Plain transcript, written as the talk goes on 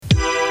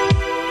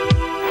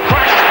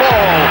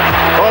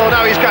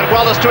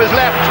to his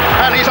left,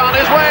 and he's on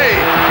his way.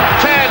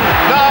 10,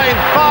 9,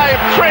 5,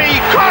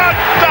 3, cut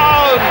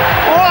down!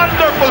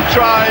 Wonderful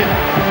try.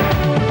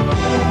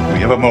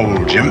 We have a mole,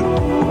 Jim.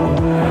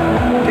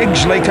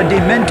 Digs like a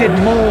demented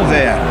mole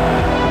there.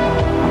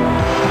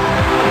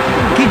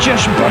 He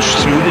just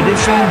burst through the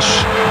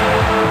defence.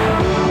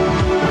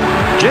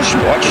 Just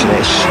watch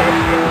this.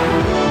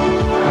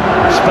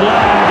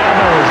 Spillane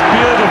gathers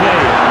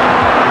beautifully.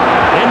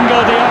 In go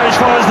the Irish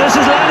forwards. This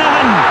is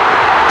Lenihan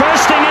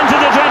bursting into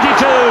the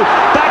 22.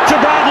 Back to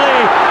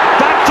Bradley.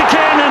 Back to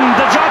Kiernan.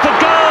 The drop at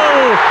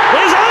goal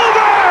is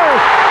over.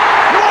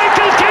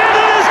 Michael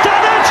Kiernan has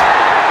done it.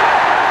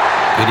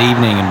 Good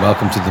evening and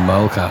welcome to the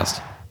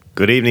Molecast.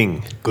 Good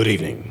evening. Good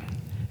evening.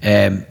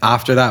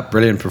 After that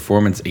brilliant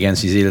performance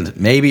against New Zealand,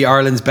 maybe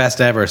Ireland's best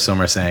ever, some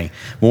are saying.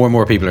 More and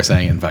more people are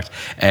saying it, in fact.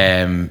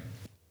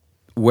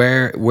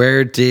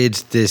 Where did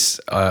this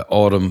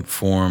autumn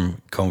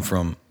form come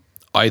from?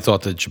 I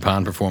thought the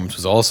Japan performance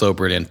was also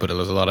brilliant, but it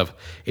was a lot of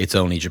it's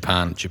only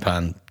Japan.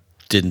 Japan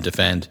didn't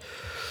defend.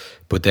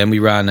 But then we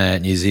ran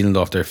New Zealand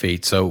off their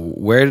feet. So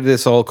where did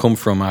this all come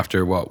from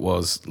after what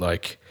was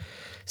like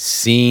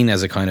seen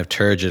as a kind of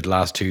turgid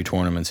last two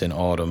tournaments in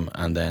autumn,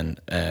 and then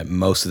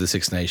most of the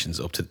Six Nations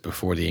up to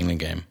before the England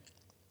game?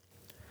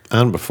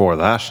 And before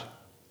that.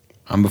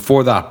 And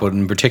before that, but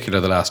in particular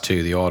the last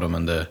two, the autumn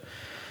and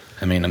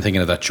I'm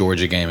thinking of that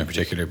Georgia game in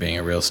particular being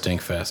a real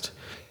stink fest.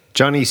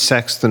 Johnny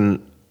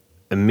Sexton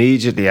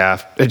immediately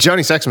after...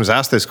 Johnny Sexton was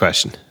asked this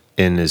question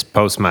in his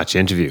post-match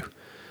interview,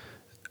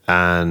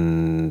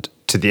 and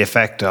to the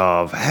effect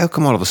of, how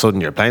come all of a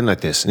sudden you're playing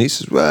like this? And he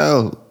says,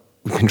 well,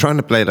 we've been trying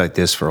to play like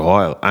this for a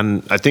while.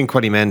 And I think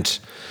what he meant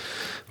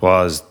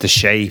was the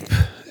shape,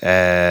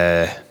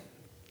 the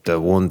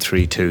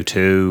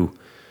 1-3-2-2,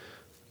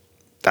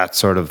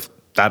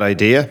 that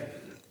idea.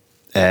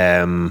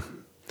 The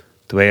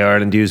way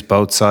Ireland used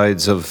both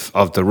sides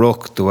of the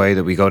ruck, the way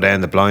that we go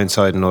down the blind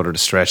side in order to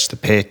stretch the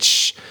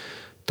pitch,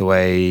 the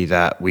way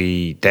that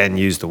we then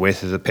use the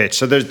width of the pitch.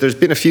 So there's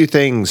been a few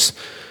things.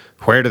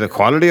 Where did the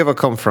quality of it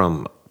come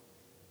from?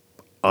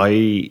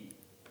 I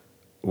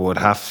would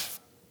have,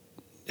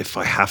 if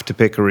I have to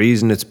pick a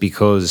reason, it's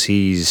because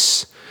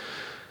his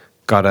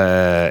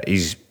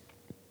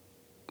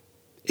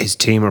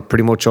team are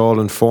pretty much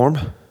all in form.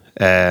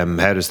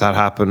 How does that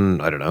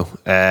happen? I don't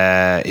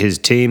know. His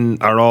team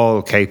are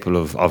all capable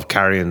of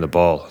carrying the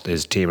ball.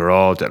 His team are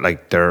all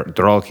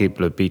they're all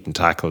capable of beating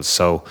tackles.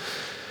 So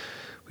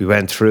we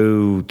went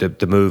through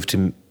the move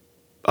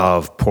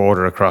of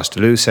Porter across to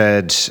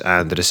Loosehead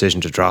and the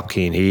decision to drop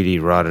Cian Healy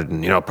rather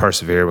than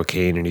persevere with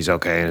Cian and he's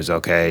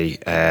okay.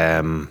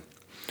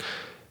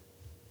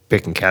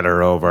 Picking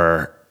Keller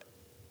over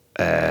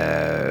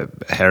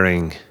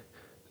Herring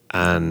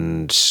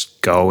and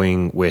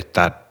going with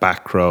that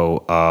back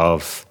row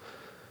of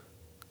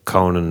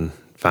Conan,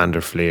 Van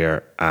der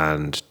Fleer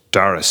and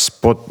Doris.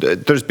 But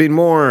there's been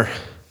more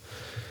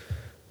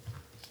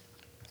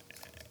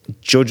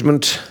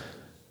judgment,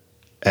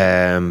 bit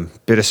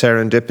of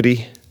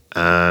serendipity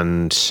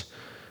and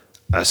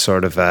a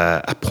sort of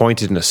a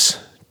pointedness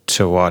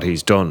to what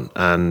he's done.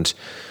 And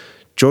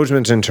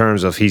judgment in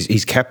terms of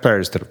he's kept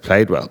players that have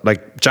played well.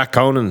 Like Jack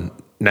Conan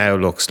now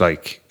looks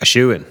like a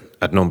shoo-in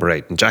at number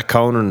 8. And Jack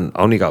Conan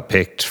only got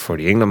picked for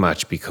the England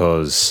match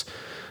because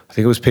I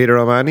think it was Peter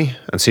O'Mahony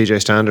and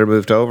CJ Stander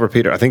moved over.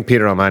 I think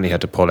Peter O'Mahony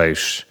had to pull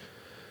out,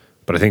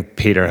 but I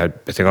think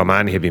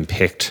O'Mahony had been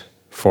picked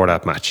for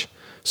that match.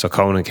 So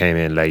Conan came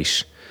in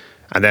late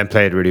and then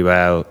played really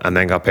well and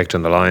then got picked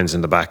on the lines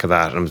in the back of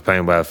that and was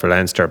playing well for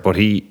Leinster. But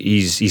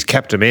he's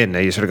kept him in. Now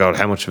you sort of go,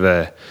 how much of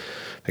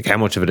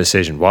a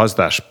decision was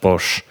that?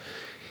 But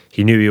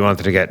he knew he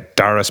wanted to get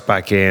Doris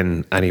back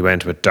in and he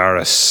went with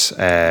Doris.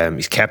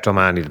 He's kept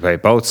O'Mahony to play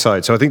both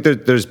sides. So I think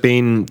there's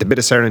been a bit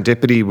of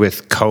serendipity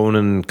with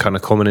Conan kind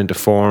of coming into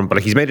form,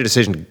 but he's made a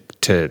decision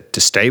to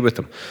stay with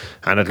them.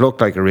 And it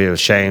looked like a real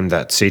shame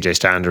that CJ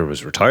Stander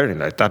was retiring.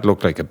 Like that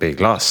looked like a big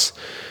loss.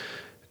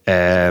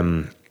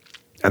 And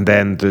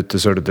then the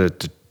sort of the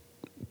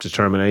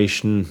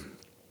determination,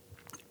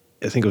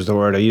 I think it was the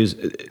word I used.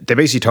 They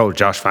basically told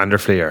Josh Van der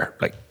Fleer,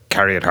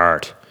 carry it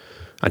hard.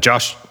 And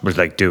Josh was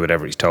do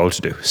whatever he's told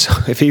to do. So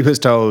if he was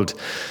told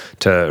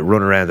to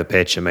run around the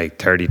pitch and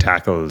make 30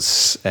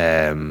 tackles,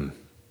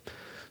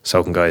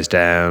 soaking guys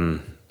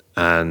down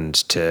and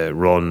to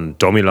run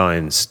dummy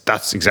lines,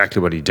 that's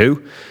exactly what he'd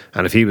do.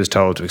 And if he was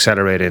told to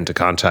accelerate into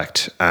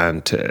contact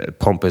and to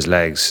pump his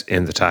legs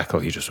in the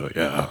tackle, he just thought,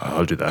 yeah,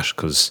 I'll do that.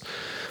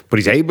 But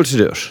he's able to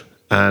do it.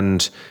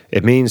 And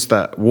it means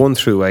that 1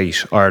 through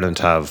 8, Ireland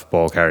have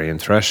ball carrying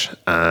threat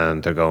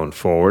and they're going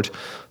forward.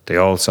 They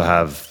also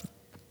have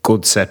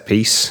good set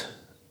piece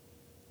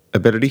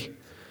ability,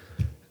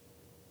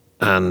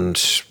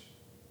 and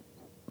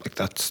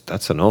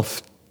that's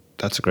enough.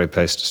 That's a great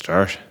place to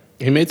start.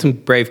 He made some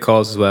brave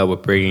calls as well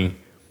with bringing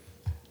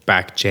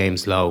back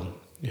James Lowe,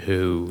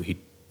 who he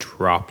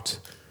dropped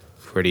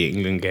for the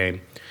England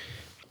game,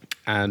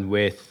 and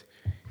with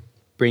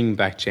bringing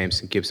back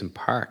Jameson Gibson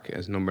Park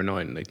as number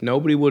 9.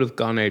 Nobody would have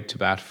gone out to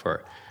bat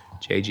for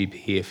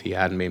JGP if he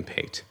hadn't been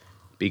picked,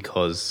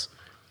 because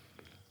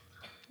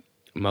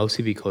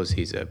mostly because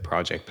he's a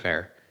project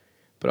player,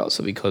 but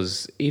also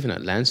because even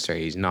at Leinster,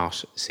 he's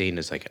not seen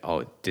as like,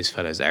 oh, this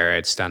fella's our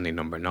outstanding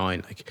number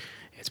 9. Like,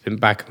 it's been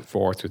back and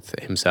forth with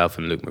himself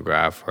and Luke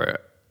McGrath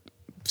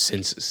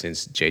since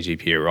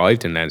JGP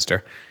arrived in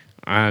Leinster,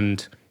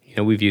 and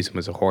we've used him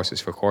as a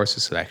horses for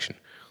courses selection,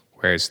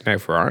 whereas now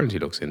for Ireland he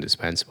looks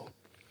indispensable.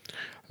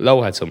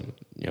 Lowe had some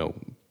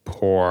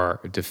poor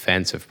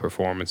defensive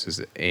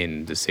performances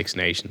in the Six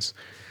Nations,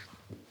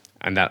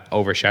 and that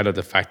overshadowed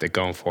the fact that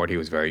going forward he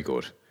was very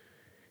good,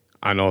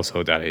 and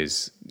also that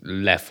his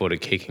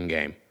left-footed kicking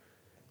game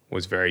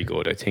was very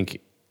good. I think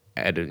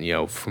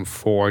from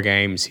 4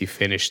 games he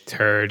finished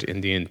 3rd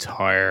in the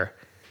entire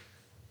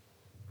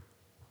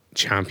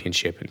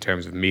championship in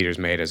terms of meters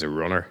made as a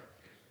runner,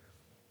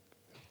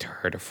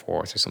 3rd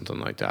or 4th or something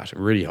like that,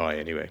 really high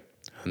anyway,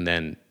 and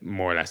then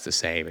more or less the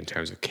same in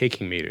terms of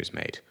kicking meters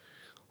made.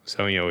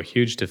 So a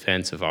huge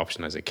defensive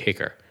option as a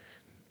kicker,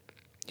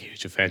 huge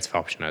defensive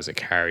option as a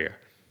carrier,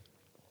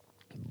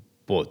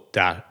 but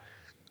that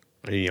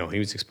he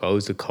was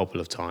exposed a couple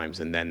of times,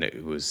 and then there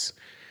was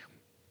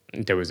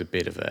a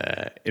bit of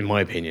a, in my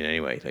opinion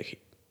anyway,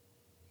 like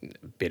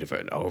a bit of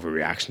an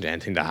overreaction to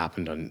anything that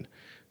happened on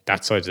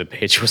that side of the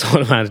pitch was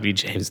automatically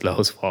James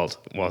Lowe's fault.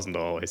 It wasn't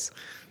always.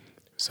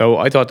 So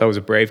I thought that was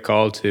a brave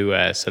call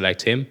to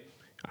select him,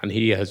 and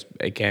he has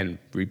again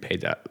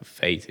repaid that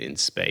faith in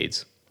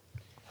spades.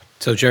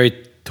 So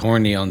Jerry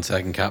Thornley on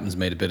second captain's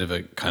made a bit of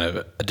a kind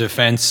of a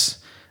defence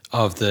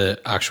of the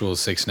actual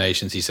Six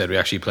Nations. He said we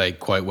actually played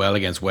quite well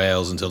against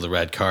Wales until the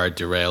red card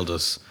derailed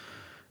us.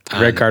 The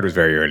red card was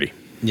very early.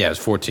 Yeah, it was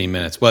 14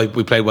 minutes. Well,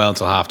 we played well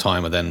until half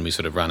time, and then we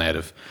sort of ran out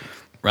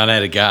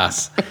of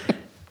gas.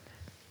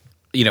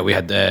 We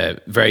had a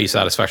very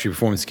satisfactory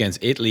performance against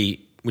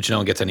Italy, which no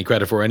one gets any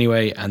credit for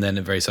anyway, and then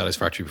a very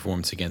satisfactory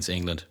performance against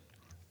England.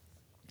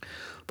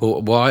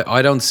 But what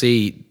I don't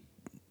see,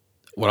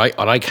 what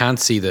I can't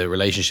see the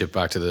relationship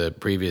back to the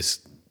previous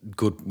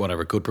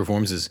good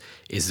performances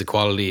is the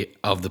quality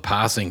of the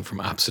passing from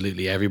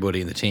absolutely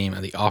everybody in the team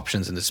and the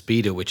options and the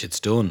speed at which it's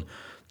done.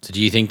 So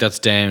do you think that's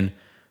down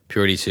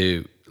purely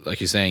to,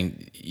 like you're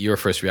saying, your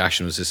first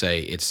reaction was to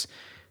say it's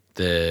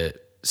the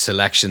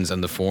selections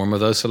and the form of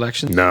those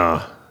selections?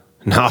 No,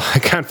 I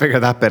can't figure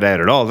that bit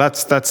out at all.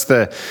 That's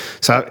so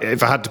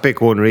if I had to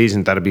pick one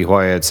reason, that'd be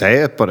why I'd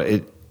say it. But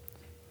I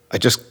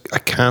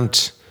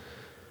can't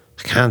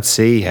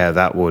see how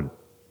that would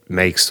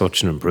make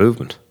such an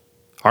improvement.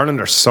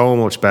 Ireland are so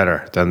much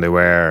better than they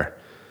were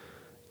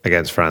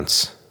against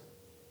France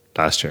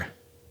last year.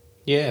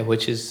 Yeah,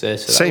 which is so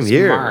same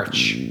year.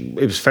 March.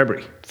 It was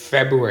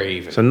February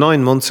even. So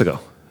 9 months ago,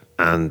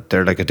 and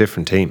they're like a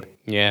different team.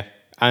 Yeah,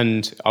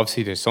 and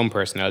obviously there's some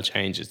personnel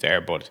changes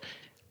there, but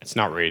it's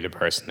not really the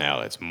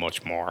personnel. It's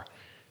much more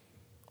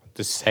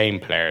the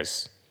same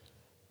players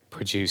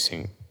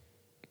producing.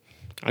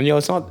 And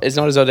it's not as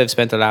though they've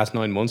spent the last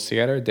 9 months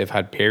together. They've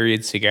had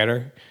periods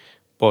together,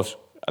 but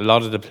a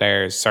number of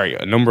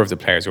the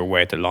players were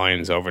away at the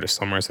Lions over the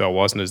summer, so it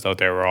wasn't as though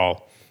they were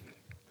all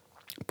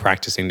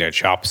practicing their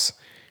chops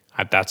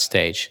at that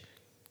stage.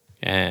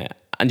 And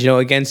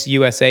against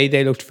USA,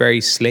 they looked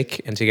very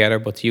slick and together,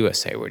 but the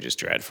USA were just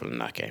dreadful in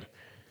that game.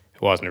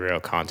 It wasn't a real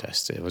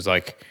contest. It was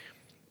like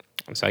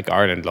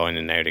Ireland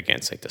lining out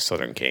against like the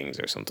Southern Kings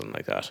or something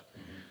like that.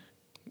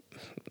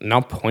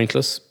 Not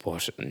pointless,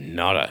 but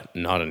not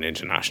an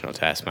international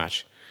test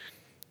match.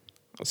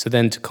 So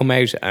then to come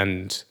out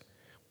and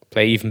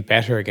play even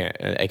better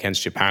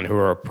against Japan, who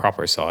are a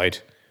proper side.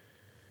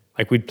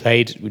 Like we'd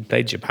played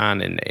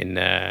Japan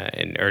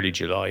in early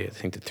July, I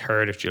think the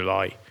 3rd of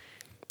July.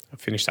 I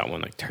finished that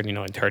one like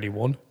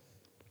 39-31.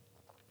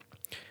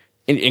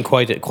 In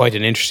quite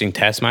an interesting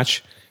test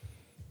match.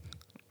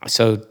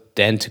 So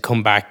then to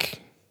come back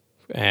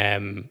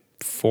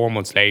 4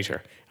 months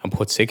later and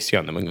put 60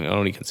 on them and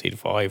only concede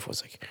 5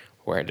 was like,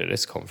 where did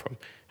this come from?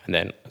 And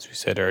then, as we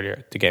said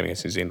earlier, the game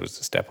against New Zealand was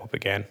to step up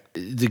again.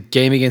 The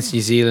game against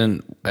New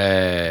Zealand,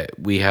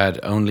 we had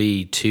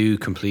only 2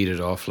 completed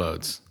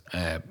offloads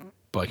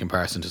by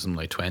comparison to something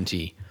like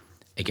 20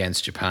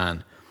 against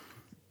Japan.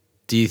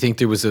 Do you think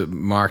there was a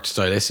marked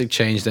stylistic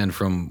change then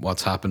from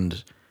what's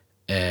happened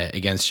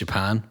against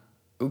Japan?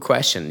 Good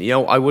question.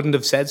 I wouldn't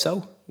have said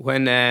so.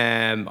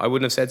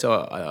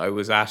 I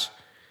was at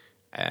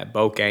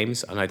both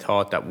games, and I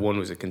thought that one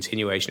was a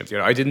continuation of the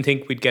other. I didn't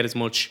think we'd get as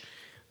much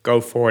go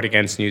forward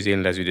against New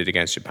Zealand as we did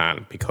against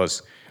Japan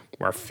because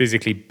we're a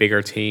physically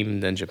bigger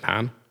team than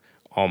Japan,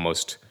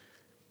 almost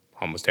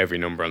every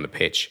number on the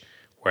pitch,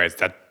 whereas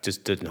that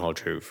just didn't hold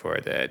true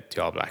for the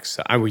All Blacks.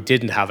 And we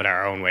didn't have it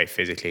our own way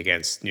physically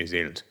against New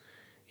Zealand,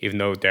 even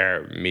though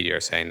their media are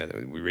saying that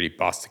we really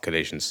bossed the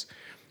collisions.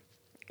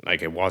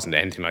 Like it wasn't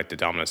anything like the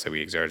dominance that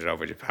we exerted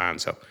over Japan.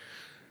 So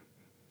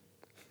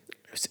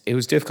it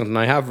was difficult, and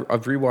I've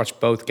rewatched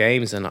both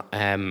games, and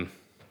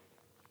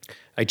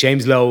like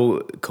James Lowe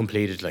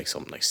completed like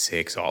something like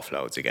 6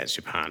 offloads against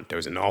Japan. There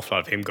was an offload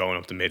of him going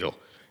up the middle,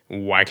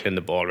 waggling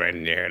the ball around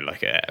in the air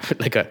like a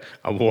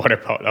water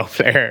polo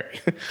player,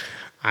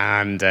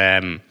 and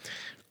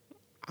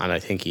I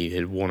think he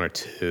hit 1 or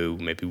 2,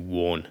 maybe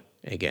 1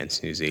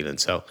 against New Zealand.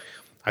 So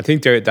I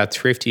think that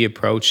thrifty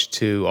approach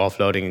to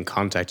offloading and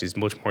contact is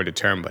much more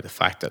determined by the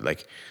fact that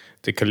like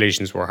the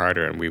collisions were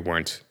harder and we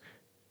weren't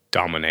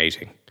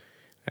dominating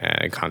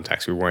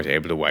contacts. We weren't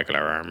able to waggle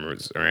our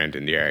arms around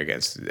in the air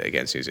against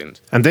New Zealand.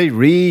 And they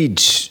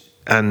read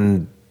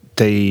and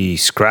they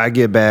scrag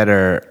you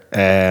better.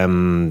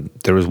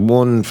 There was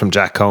one from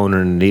Jack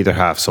Conan in either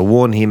half. So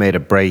one, he made a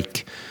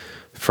break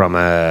from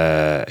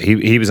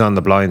he was on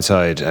the blind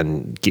side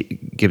and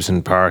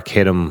Gibson Park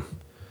hit him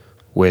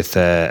with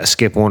a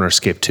skip 1 or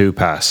skip 2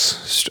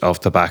 pass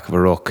off the back of a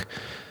ruck.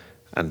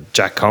 And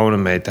Jack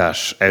Conan made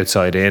that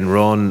outside in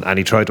run and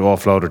he tried to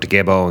offload it to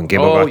Gibbo and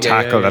Gibbo got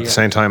tackled at the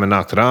same time and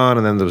knocked it on.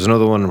 And then there was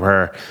another one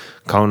where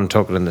Conan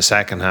took it in the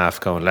second half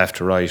going left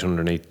to right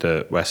underneath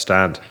the West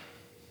Stand.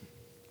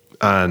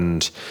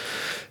 And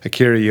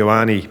Akira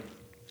Ioane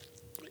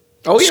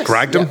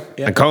scragged him.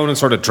 Yeah. And Conan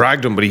sort of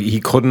dragged him, but he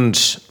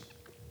couldn't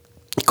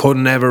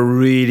ever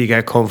really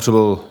get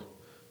comfortable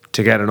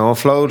to get an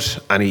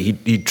offload. And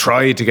he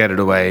tried to get it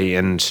away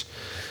and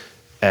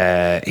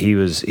he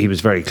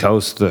was very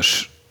close to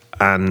it.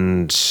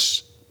 And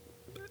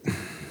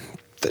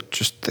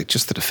just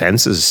the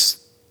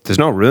defences, there's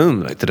no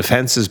room. Like the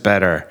defence is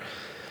better.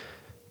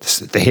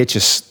 They hit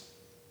you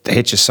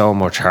so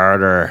much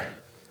harder.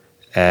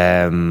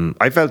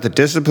 I felt the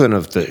discipline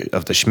of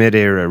the Schmidt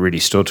era really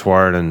stood to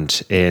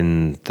Ireland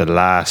in the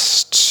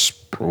last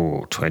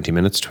 20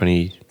 minutes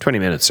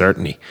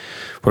certainly,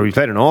 where we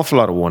played an awful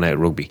lot of one-out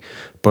rugby,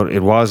 but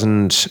it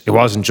wasn't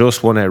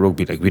just one-out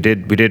rugby. Like we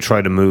did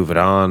try to move it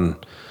on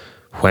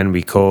when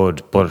we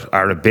could, but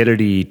our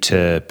ability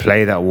to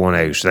play that one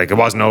out, like it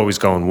wasn't always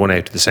going one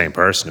out to the same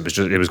person.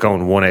 It was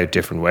going one out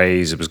different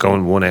ways. It was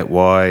going one out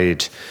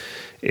wide.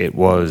 It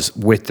was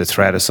with the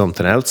threat of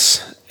something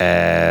else.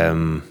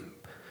 And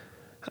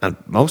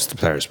most of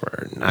the players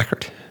were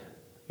knackered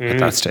at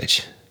that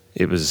stage.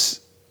 It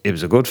was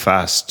a good,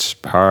 fast,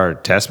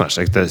 hard test match.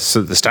 Like the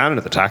standard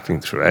of the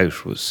tackling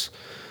throughout was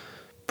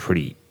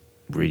pretty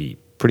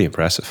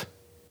impressive.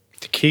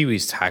 The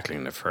Kiwis tackling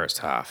in the first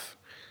half,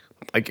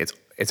 like it's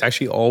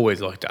actually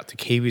always like that. The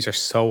Kiwis are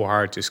so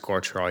hard to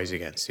score tries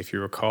against. If you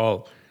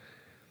recall,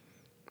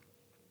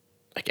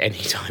 like any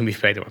time we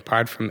played them,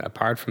 apart from the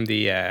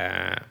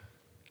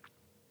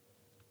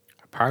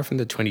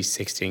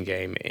 2016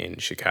 game in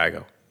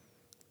Chicago,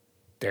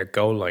 their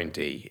goal line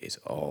D is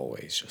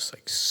always just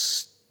like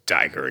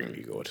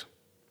staggeringly good.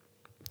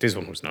 This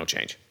one was no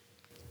change.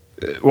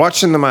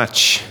 Watching the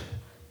match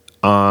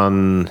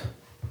on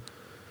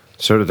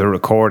sort of the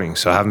recording,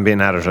 so I haven't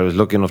been at it. I was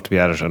lucky enough to be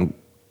at it, and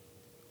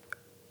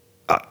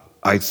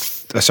I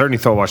certainly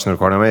thought watching the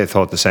recording, I may have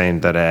thought the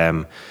same, that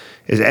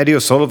is Eddie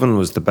O'Sullivan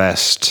was the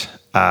best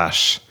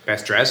at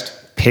best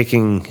dressed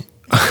picking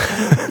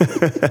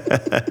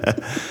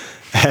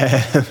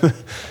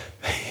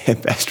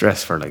best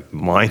dressed for like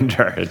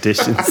Minder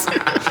editions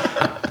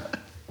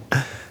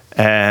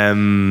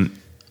at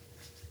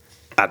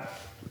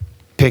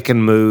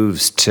picking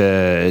moves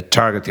to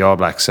target the All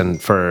Blacks and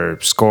for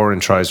scoring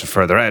tries for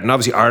further out. And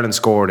obviously Ireland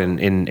scored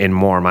in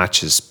more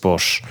matches,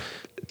 but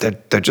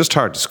they're just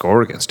hard to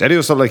score against. Eddie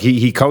O'Sullivan, like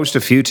he coached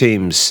a few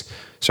teams.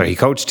 Sorry, he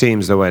coached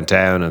teams that went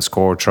down and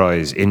scored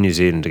tries in New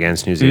Zealand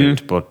against New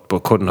Zealand, but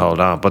couldn't hold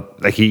on.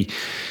 But like he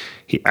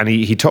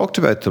talked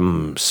about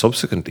them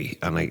subsequently,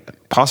 and like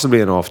possibly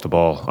an off the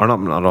ball or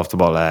not off the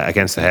ball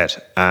against the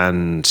head,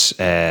 and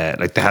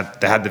like they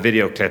had the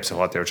video clips of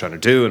what they were trying to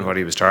do and what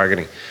he was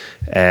targeting.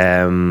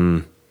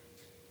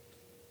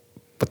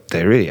 But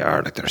they really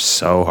are, like, they're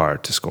so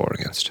hard to score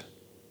against.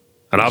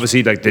 And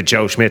obviously, like the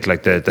Joe Schmidt,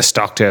 like the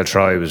Stockdale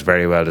try was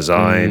very well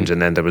designed,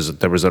 and then there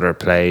was other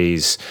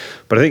plays.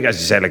 But I think, as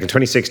you said, like in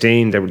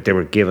 2016, they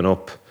were giving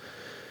up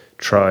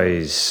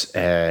tries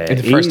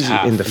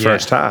in the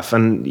first half.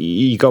 And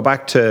you go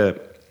back to,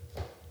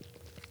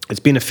 it's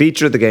been a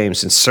feature of the game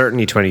since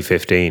certainly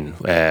 2015.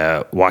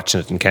 Watching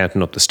it and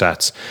counting up the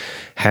stats,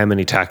 how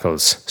many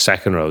tackles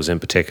second rows in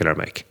particular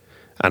make,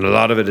 and a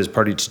lot of it is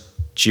probably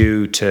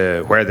due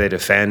to where they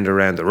defend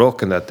around the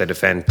ruck and that they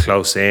defend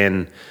close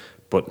in,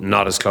 but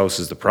not as close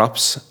as the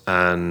props.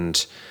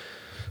 And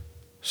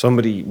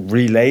somebody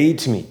relayed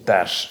to me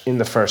that in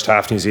the first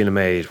half, New Zealand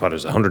made,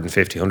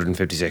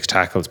 156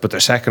 tackles, but their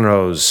second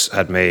rows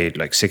had made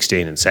like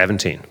 16 and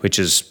 17, which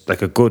is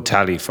like a good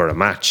tally for a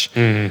match.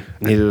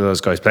 Neither of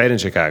those guys played in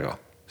Chicago.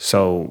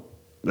 So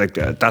like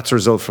that's a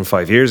result from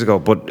 5 years ago,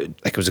 but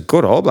like it was a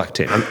good All Black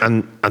team.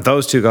 And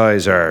those two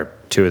guys are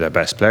two of their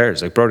best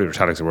players. Like Brodie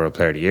Retallick's the World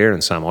Player of the Year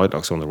and Sam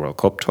Whitelock's won the World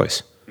Cup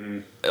twice.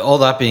 All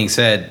that being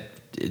said,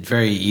 it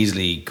very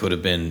easily could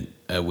have been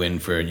a win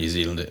for New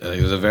Zealand.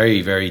 It was a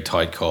very, very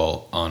tight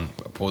call on,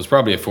 it was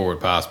probably a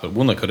forward pass, but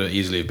one that could have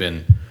easily have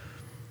been,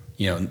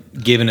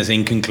 given as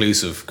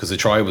inconclusive because the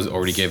try was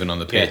already given on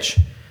the pitch.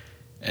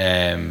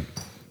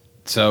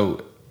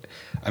 So,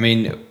 I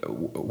mean,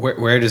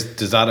 where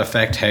does that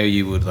affect how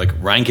you would like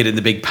rank it in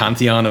the big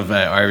pantheon of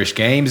Irish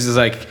games? Is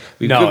like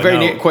we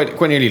quite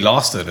nearly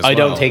lost it. I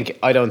don't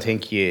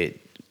think you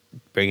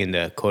bring in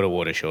the coulda,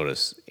 woulda,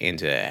 shouldas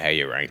into how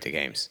you rank the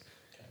games.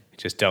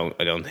 just don't.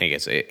 I don't think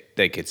it's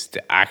it's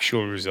the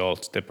actual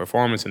result, the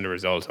performance and the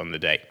result on the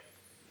day.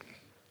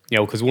 You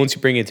know, because once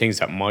you bring in things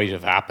that might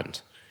have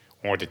happened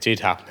or that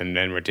did happen and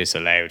then were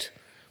disallowed,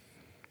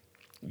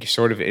 you're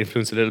sort of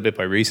influenced a little bit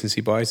by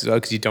recency bias as well,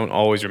 because you don't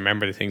always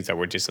remember the things that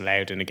were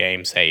disallowed in a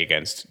game, say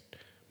against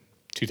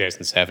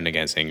 2007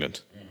 against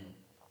England,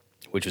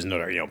 which was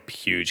another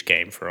huge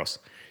game for us.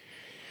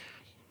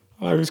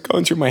 I was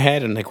going through my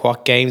head and like,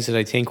 what games did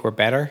I think were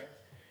better?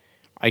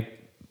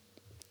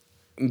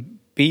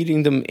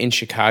 Beating them in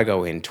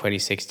Chicago in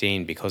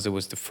 2016 because it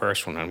was the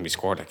first one and we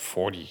scored like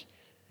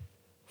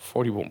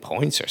 41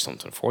 points or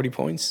something. 40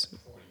 points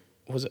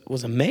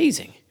was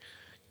amazing.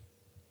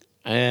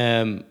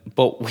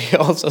 But we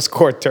also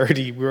scored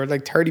 30. We were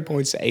like 30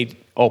 points to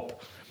 8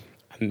 up,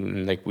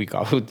 and like we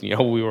got,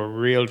 we were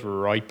reeled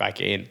right back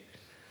in.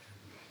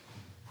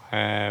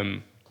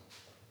 And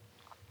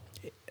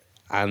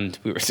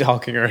we were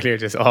talking earlier,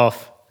 just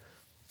off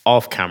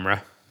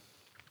camera,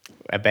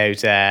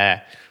 about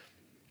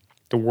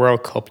the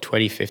World Cup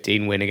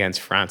 2015 win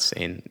against France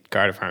in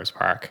Garda Farms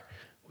Park,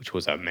 which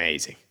was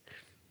amazing.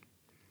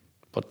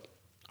 But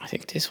I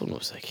think this one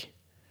was like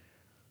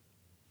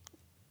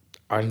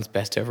Ireland's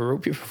best ever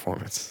rugby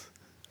performance.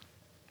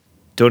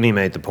 Dunny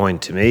made the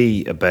point to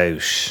me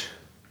about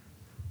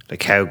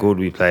like how good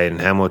we played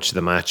and how much of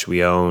the match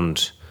we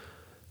owned,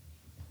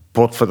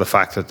 but for the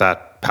fact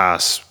that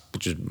pass,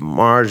 which was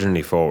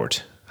marginally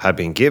forward, had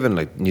been given,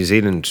 like New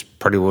Zealand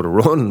probably would have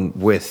run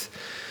with.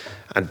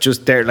 And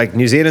just their, like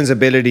New Zealand's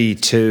ability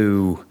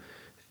to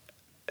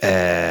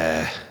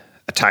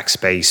attack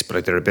space, but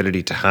like their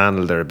ability to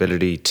handle, their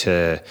ability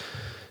to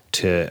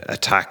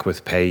attack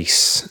with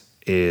pace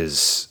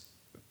is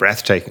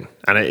breathtaking,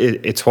 and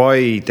it's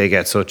why they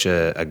get such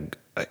a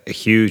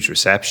huge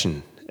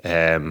reception.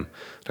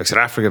 Like South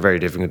Africa, very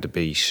difficult to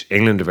beat.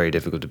 England are very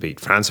difficult to beat.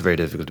 France are very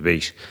difficult to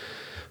beat.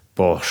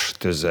 But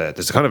there's a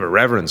kind of a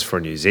reverence for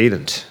New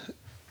Zealand.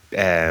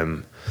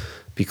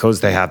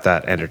 Because they have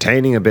that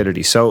entertaining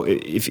ability. So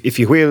if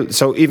you will,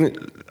 so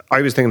even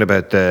I was thinking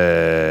about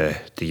the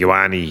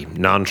Ioane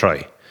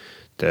non-try,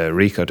 the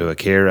Rico to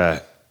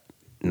Akira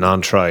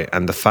non-try,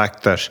 and the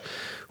fact that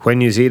when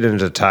New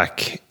Zealand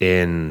attack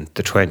in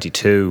the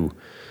 22,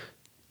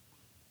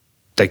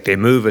 like they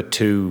move it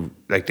to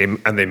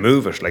they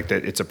move it like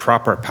it's a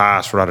proper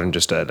pass rather than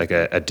just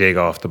a dig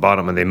off the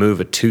bottom, and they move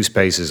it 2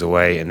 spaces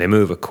away and they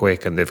move it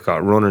quick and they've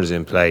got runners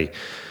in play.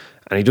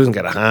 And he doesn't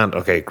get a hand.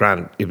 Okay,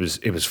 grand. It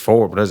was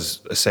 4, but as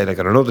I say, like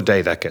on another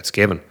day that gets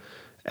given.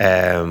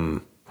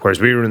 Whereas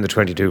we were in the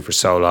 22 for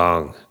so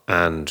long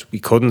and we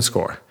couldn't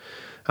score.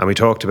 And we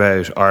talked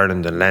about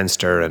Ireland and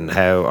Leinster and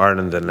how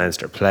Ireland and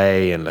Leinster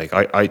play, and like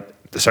I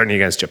certainly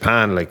against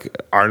Japan, like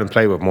Ireland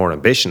played with more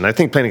ambition. I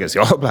think playing against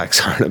the All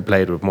Blacks, Ireland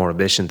played with more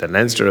ambition than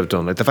Leinster have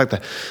done. Like the fact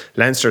that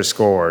Leinster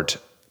scored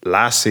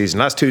last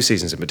 2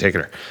 seasons in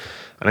particular,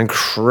 an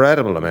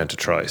incredible amount of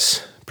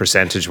tries,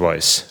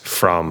 percentage-wise,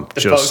 from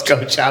the just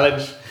postcode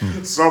challenge.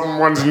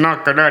 Someone's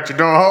knocking at your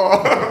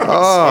door.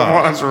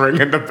 Someone's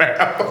ringing the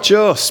bell.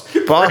 Just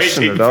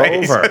bossing it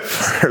over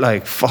for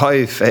like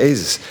 5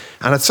 phases,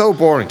 and it's so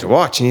boring to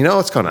watch. And you know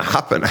it's going to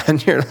happen,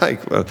 and you're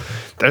like, well,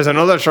 there's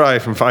another try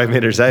from 5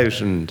 meters out,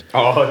 and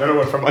another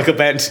one from Michael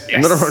Bent. Yes.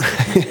 Another one,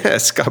 yeah,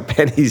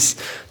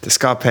 the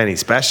Scott Penny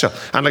special,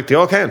 and like they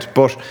all count.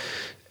 But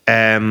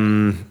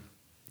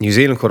New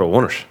Zealand could have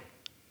won it.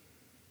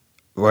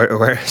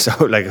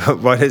 So like,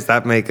 what does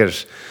that make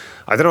it?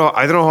 I don't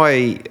know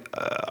why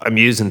I'm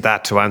using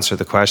that to answer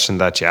the question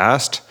that you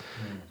asked.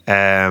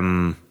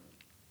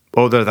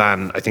 Other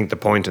than I think the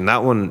point in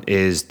that one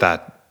is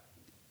that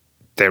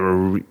they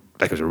were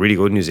it was a really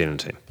good New Zealand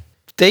team.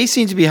 They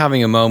seem to be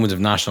having a moment of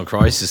national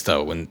crisis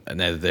though, now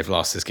that they've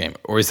lost this game.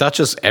 Or is that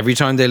just every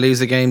time they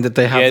lose a game that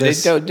they have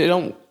this? Yeah, they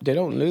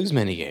don't lose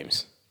many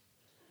games.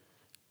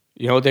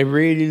 They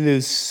really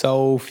lose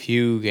so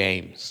few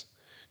games.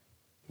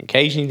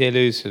 Occasionally they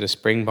lose to the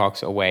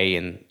Springboks away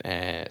in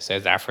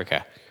South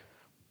Africa,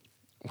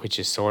 which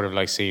is sort of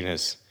like seen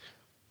as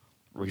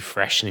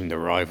refreshing the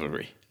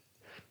rivalry.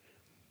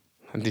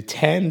 And they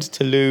tend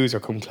to lose or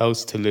come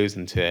close to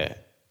losing to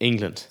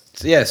England.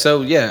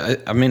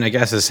 I mean, I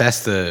guess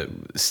assess the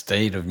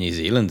state of New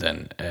Zealand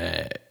then.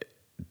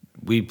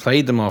 We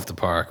played them off the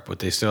park, but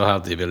they still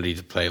have the ability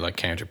to play like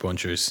counter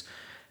punchers.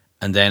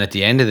 And then at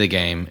the end of the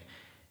game,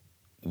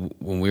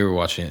 when we were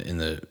watching it in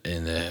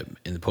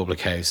the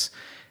public house,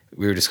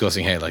 we were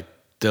discussing how like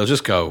they'll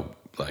just go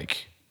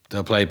like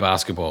they'll play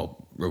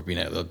basketball, rugby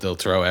now. They'll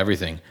throw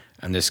everything,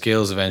 and their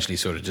skills eventually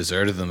sort of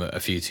deserted them a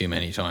few too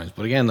many times.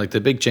 But again, like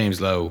the big James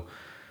Lowe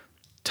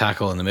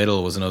tackle in the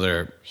middle was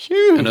another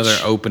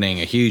opening,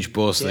 a huge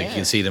bust. Yeah. Like you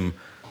can see them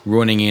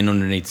running in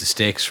underneath the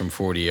sticks from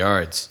 40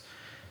 yards.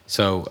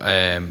 So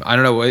I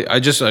don't know. I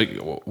just like.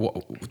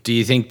 Do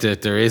you think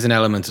that there is an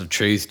element of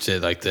truth to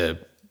like the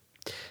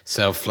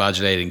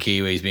self-flagellating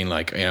Kiwis being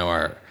like,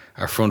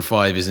 our front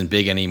five isn't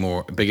big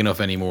enough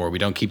anymore. We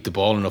don't keep the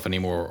ball enough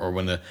anymore. Or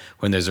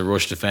when there's a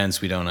rush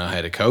defence, we don't know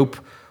how to cope.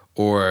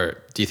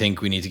 Or do you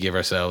think we need to give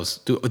ourselves?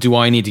 Do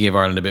I need to give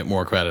Ireland a bit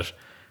more credit,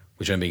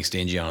 which I'm being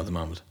stingy on at the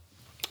moment?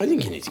 I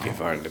think you need to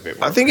give Ireland a bit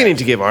more I think you need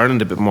to give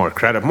Ireland a bit more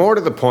credit. More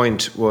to the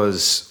point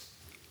was,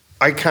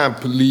 I can't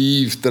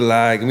believe the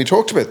lag, and we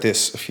talked about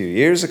this a few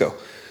years ago,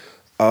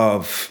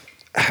 of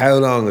how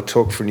long it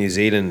took for New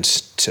Zealand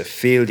to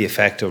feel the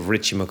effect of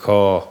Richie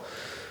McCaw,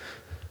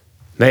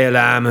 Maia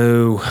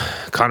Lamu,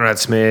 Conrad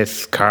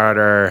Smith,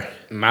 Carter,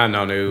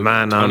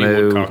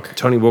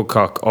 Tony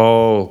Woodcock,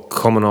 all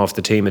coming off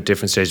the team at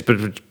different stages,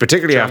 but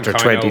particularly John after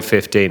Kino.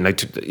 2015. Like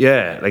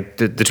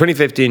the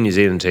 2015 New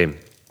Zealand team,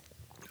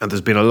 and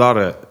there's been a lot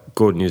of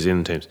good New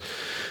Zealand teams.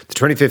 The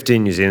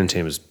 2015 New Zealand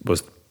team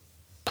was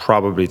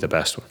probably the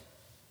best one.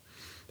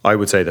 I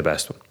would say the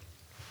best one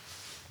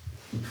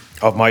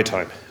of my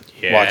time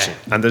watching.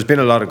 And there's been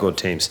a lot of good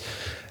teams,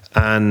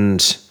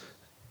 and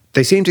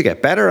they seem to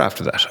get better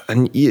after that.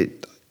 And you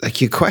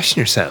question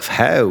yourself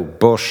how,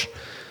 but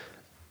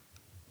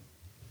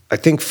I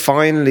think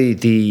finally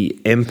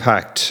the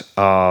impact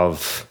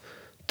of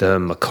the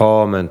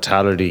McCaw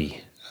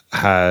mentality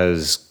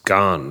has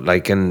gone.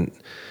 And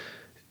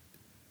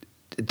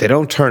they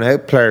don't turn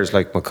out players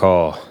like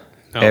McCaw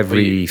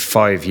every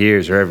 5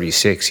 years or every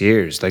 6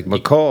 years. Like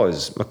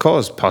McCaw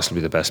is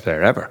possibly the best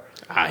player ever.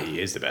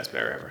 He is the best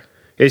player ever.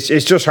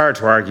 It's just hard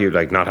to argue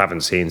not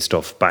having seen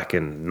stuff back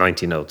in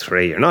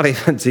 1903 or not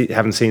even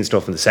having seen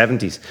stuff in the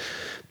 70s.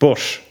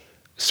 But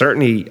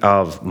certainly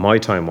of my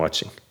time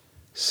watching,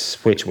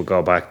 which will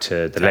go back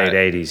to the late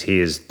 80s,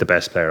 he is the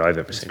best player I've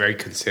ever seen. It's a very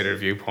considered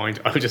viewpoint.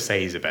 I would just say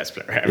he's the best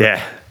player ever.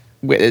 Yeah.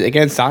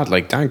 Against that,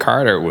 Dan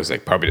Carter was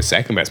probably the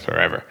second best player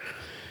ever.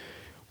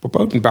 But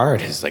Beauden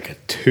Barrett is a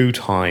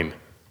 2-time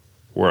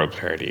World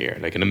Player of the Year,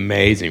 an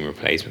amazing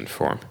replacement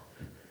for him.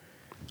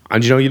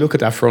 And you look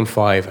at that front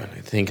five and I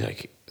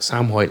think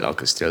Sam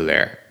Whitelock is still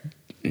there.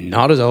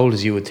 Not as old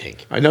as you would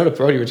think. I know that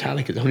Brodie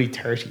Retallick is only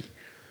 30.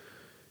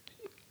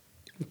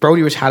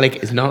 Brodie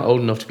Retallick is not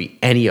old enough to be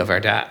any of our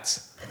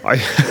dads.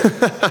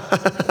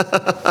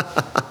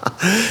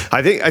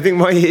 I think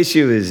my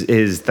issue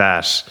is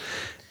that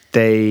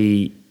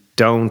they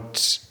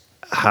don't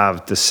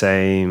have the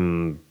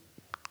same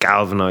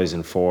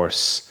galvanizing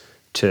force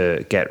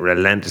to get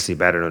relentlessly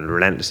better and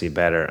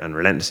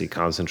relentlessly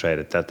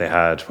concentrated that they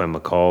had when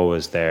McCaw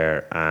was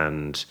there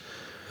and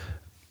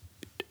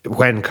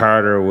when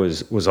Carter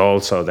was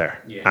also there.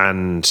 Yeah.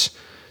 And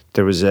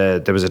there was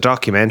a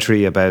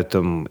documentary about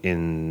them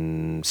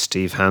in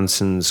Steve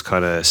Hansen's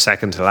kind of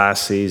second to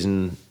last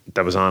season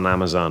that was on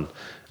Amazon,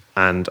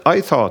 and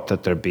I thought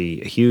that there'd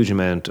be a huge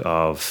amount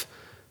of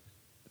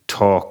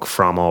talk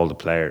from all the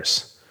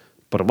players.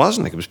 But it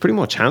wasn't. It was pretty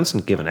much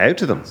Hansen giving out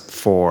to them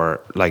for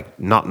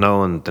not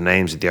knowing the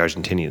names of the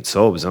Argentinian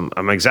subs.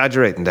 I'm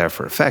exaggerating there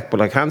for effect, but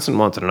Hansen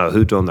wanted to know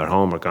who'd done their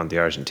homework on the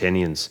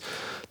Argentinians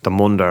the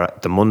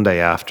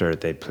Monday after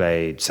they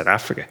played South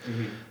Africa.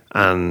 Mm-hmm.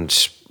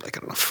 And I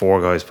don't know,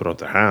 4 guys put up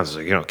their hands.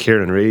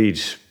 Kieran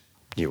Reid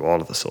knew all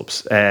of the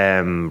subs.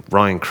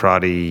 Ryan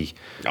Crotty,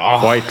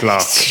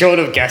 Whitelock. Should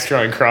have guessed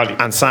Ryan Crotty.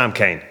 And Sam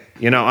Kane.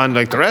 And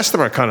the rest of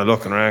them are kind of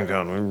looking around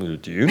going,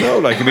 do you know?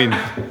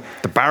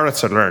 The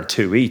Barretts had learned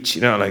 2 each,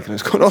 and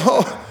it's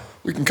going,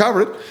 we can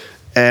cover it.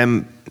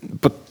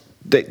 But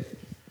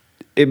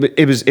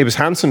it was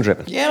Hansen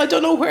driven. Yeah, I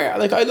don't know where.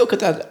 I look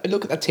at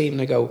that team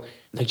and I go,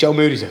 Joe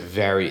Moody's a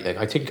very,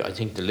 I think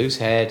the loose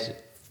head.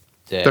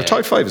 Their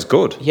tight five is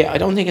good. Yeah, I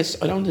don't think it's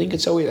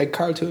so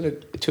Carl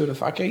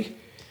Tuanafake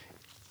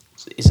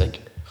is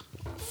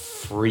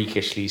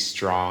freakishly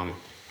strong,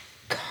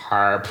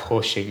 car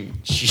pushing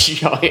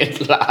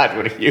giant lad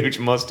with a huge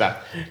mustache.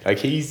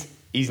 He's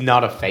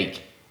not a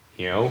fake,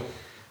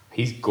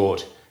 He's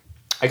good.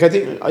 I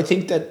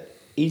think that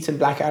Ethan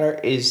Blackadder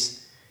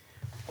is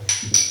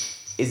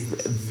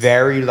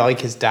very like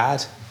his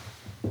dad.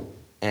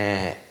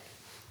 In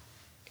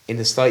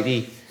the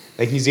slightly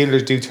New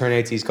Zealanders do turn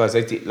out these guys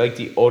like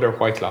the other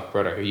Whitelock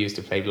brother who used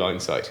to play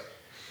blindside.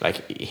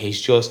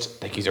 He's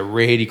just he's a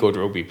really good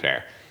rugby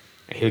player.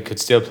 And he could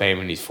still play him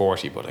when he's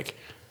 40, but I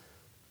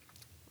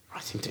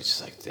think they're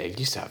just they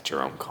used to have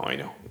Jerome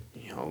Kino,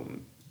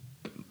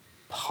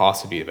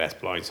 possibly the best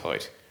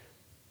blindside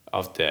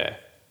of the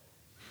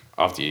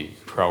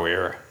pro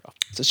era.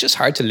 So it's just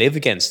hard to live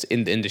against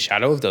in the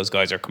shadow of those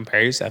guys or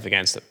compare yourself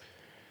against them.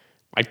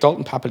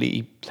 Dalton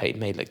Papali'i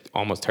made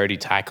almost 30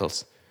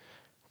 tackles,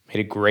 made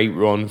a great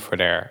run for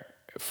their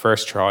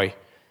first try,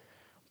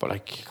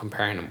 but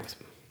comparing them with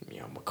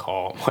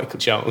McCaw, Michael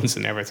Jones,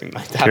 and everything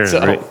like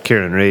that.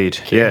 Kieran Reid,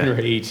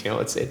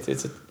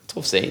 it's a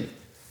tough scene.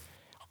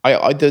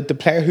 The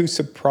player who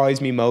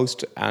surprised me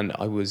most and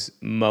I was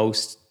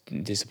most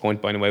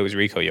disappointed by in a way was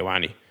Rico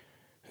Ioane,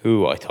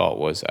 who I thought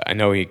was, I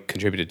know he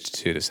contributed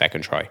to the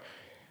second try.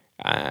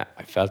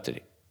 I felt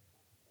that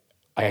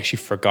I actually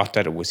forgot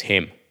that it was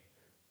him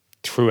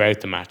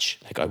throughout the match.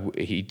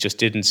 He just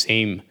didn't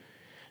seem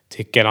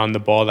to get on the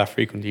ball that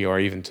frequently or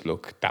even to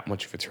look that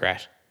much of a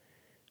threat.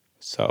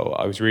 So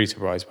I was really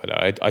surprised by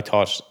that. I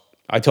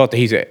thought that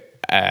he's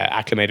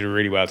acclimated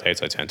really well to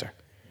outside centre,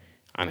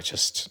 and it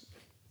just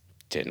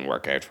didn't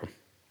work out for him.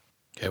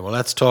 Okay, well,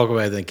 let's talk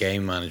about the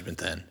game management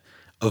then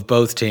of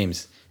both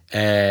teams.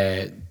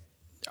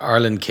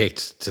 Ireland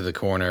kicked to the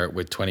corner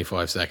with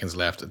 25 seconds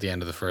left at the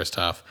end of the first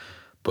half,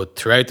 but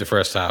throughout the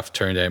first half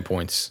turned down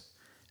points,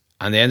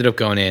 and they ended up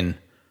going in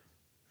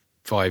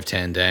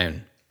 5-10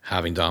 down,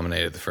 having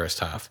dominated the first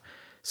half.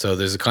 So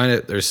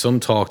there's some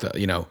talk that,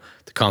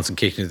 the constant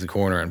kicking to the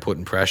corner and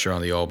putting pressure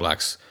on the All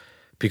Blacks,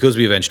 because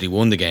we eventually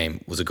won the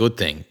game, was a good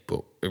thing.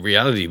 But in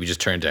reality, we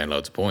just turned down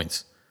loads of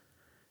points.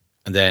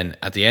 And then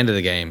at the end of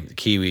the game, the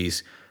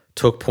Kiwis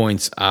took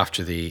points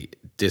after the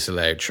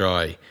disallowed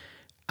try.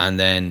 And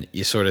then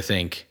you sort of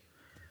think,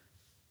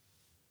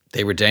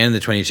 they were down in the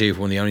 22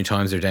 for one of the only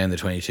times they're down in the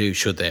 22.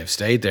 Should they have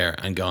stayed there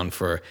and gone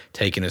for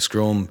taking a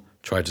scrum,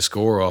 tried to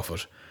score off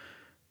it?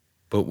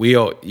 But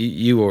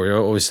you were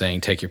always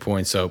saying take your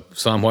points. So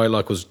Sam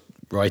Whitelock was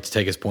right to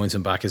take his points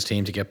and back his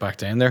team to get back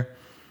down there.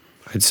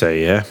 I'd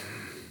say, yeah.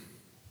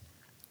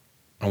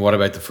 And what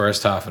about the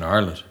first half in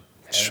Ireland?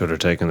 Should have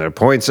taken their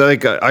points.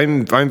 Like,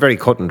 I'm very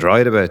cut and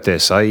dried about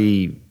this.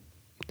 And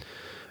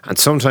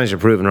sometimes you're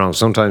proven wrong.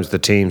 Sometimes the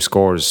team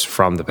scores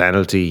from the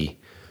penalty,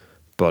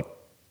 but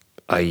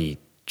I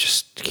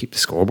just keep the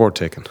scoreboard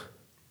ticking.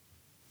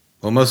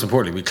 Well, most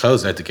importantly, we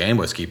closed out the game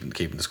by keeping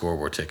the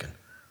scoreboard ticking.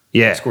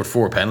 Yeah, We scored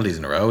 4 penalties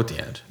in a row at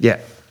the end. yeah.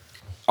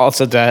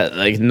 Also,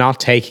 that not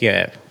taking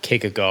a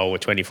kick a goal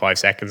with 25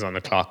 seconds on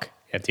the clock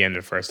at the end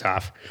of the first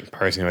half.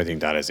 Personally, I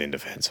think that is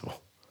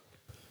indefensible.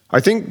 I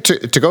think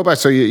to go back,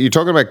 so you're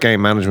talking about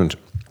game management,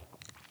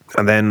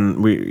 and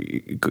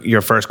then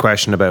your first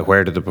question about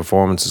where did the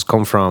performances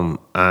come from,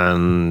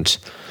 and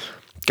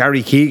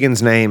Gary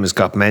Keegan's name has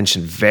got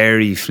mentioned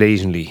very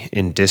fleetingly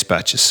in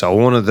dispatches. So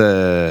one of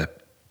the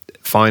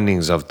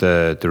findings of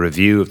the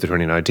review of the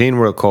 2019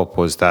 World Cup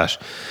was that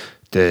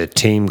the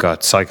team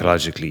got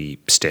psychologically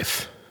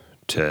stiff.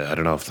 I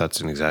don't know if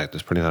that's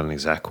probably not an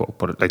exact quote,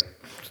 but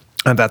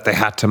and that they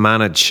had to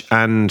manage.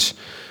 And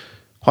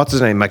what's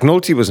his name?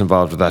 McNulty was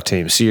involved with that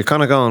team. So you're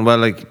kind of going, well,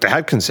 they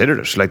had considered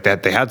it.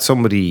 That they had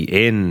somebody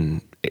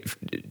in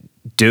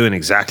doing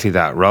exactly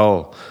that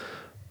role.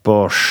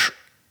 But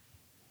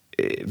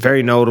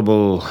very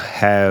notable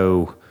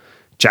how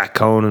Jack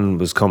Conan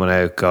was coming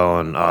out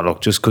going, oh,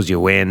 look, just because you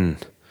winning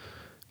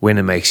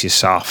makes you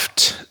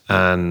soft.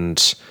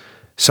 And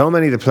so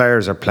many of the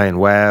players are playing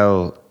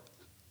well.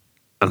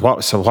 And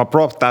what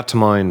brought that to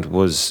mind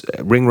was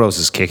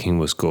Ringrose's kicking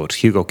was good.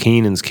 Hugo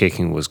Keenan's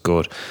kicking was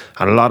good.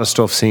 And a lot of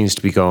stuff seems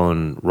to be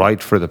going right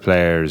for the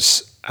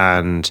players.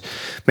 And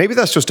maybe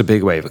that's just a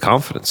big wave of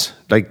confidence.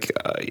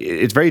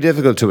 It's very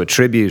difficult to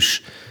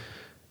attribute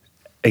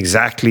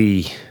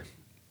exactly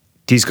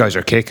these guys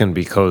are kicking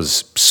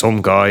because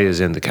some guy is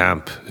in the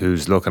camp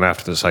who's looking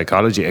after the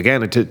psychology.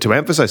 Again, to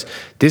emphasize,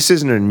 this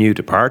isn't a new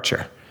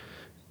departure.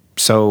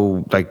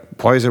 So,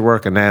 why is it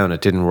working now and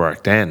it didn't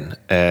work then?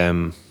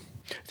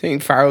 I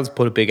think Farrell's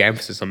put a big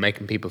emphasis on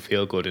making people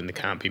feel good in the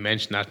camp. He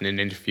mentioned that in an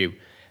interview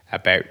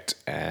about...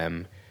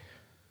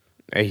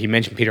 he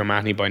mentioned Peter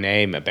O'Mahony by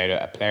name, about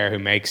a player who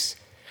makes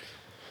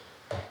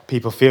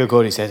people feel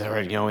good. He says,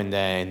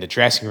 in the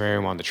dressing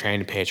room, on the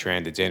training pitch,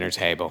 around the dinner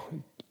table,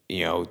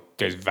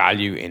 there's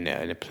value in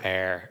a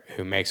player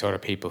who makes other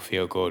people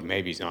feel good.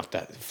 Maybe he's not the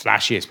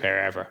flashiest player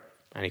ever.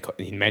 And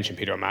he mentioned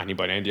Peter O'Mahony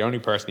by name, the only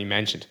person he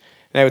mentioned.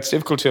 Now, it's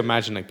difficult to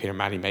imagine Peter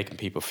O'Mahony making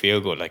people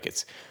feel good.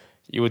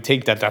 You would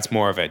think that that's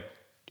more of a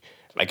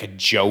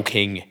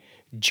joking,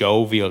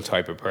 jovial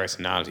type of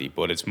personality,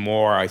 but it's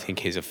more, I think,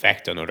 his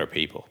effect on other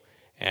people,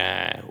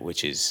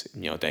 which is,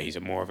 that he's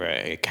more of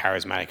a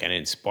charismatic and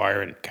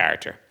inspiring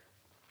character.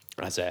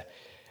 As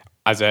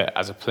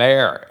a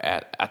player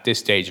at this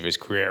stage of his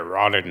career,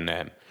 rather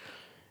than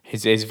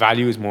his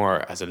value is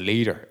more as a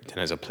leader than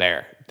as a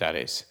player. That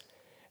is,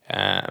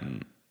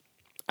 and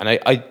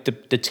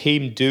the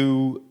team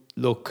do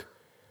look.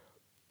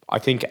 I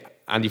think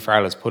Andy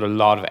Farrell has put a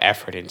lot of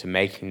effort into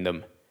making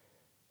them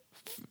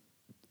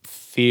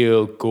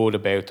feel good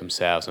about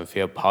themselves and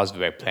feel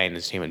positive about playing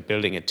this team and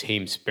building a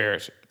team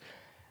spirit,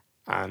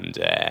 and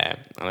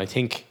I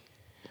think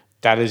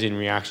that is in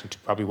reaction to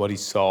probably what he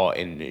saw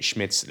in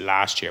Schmidt's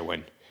last year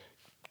when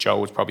Joe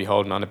was probably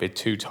holding on a bit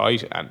too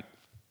tight, and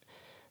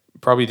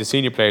probably the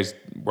senior players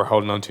were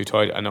holding on too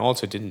tight and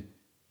also didn't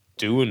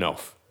do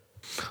enough.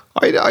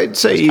 I'd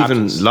say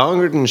even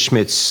longer than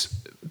Schmidt's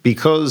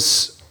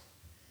because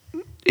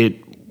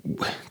it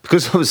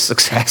was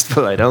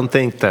successful. I don't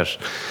think that...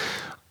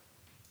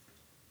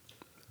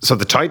 So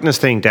the tightness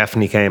thing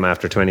definitely came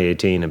after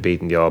 2018 and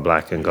beating the All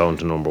Black and going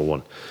to number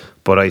 1.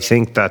 But I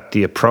think that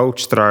the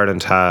approach that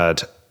Ireland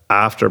had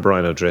after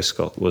Brian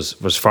O'Driscoll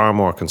was far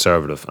more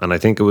conservative. And I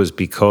think it was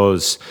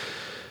because...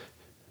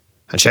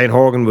 And Shane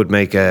Horgan would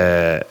make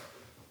a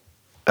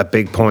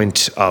big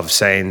point of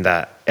saying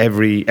that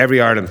every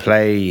Ireland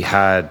play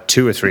had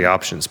 2 or 3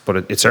 options,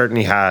 but it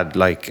certainly had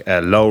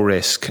a low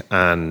risk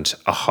and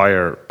a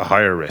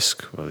higher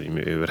risk. Well,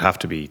 it would have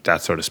to be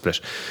that sort of split.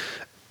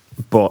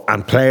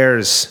 And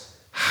players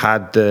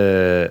had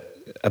the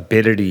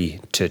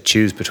ability to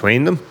choose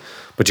between them.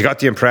 But you got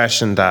the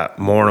impression that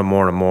more and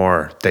more and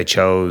more they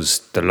chose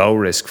the low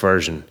risk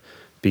version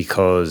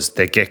because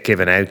they get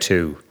given out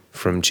to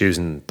from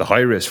choosing the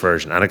high risk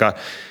version, and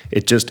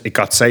it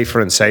got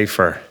safer and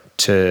safer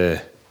to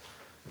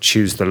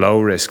choose the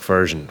low risk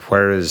version,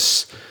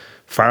 whereas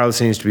Farrell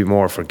seems to be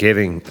more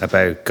forgiving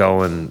about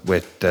going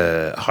with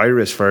the high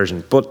risk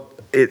version. But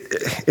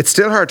it's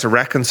still hard to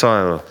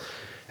reconcile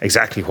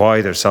exactly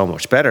why they're so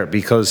much better,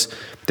 because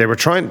they've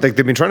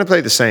been trying to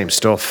play the same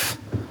stuff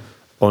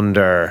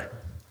under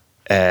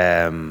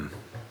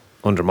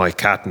Mike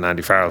Catt and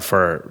Andy Farrell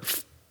for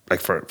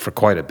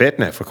quite a bit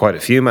now, for quite a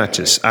few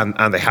matches,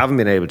 and they haven't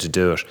been able to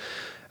do it.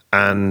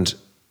 And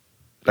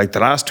like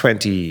the last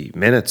 20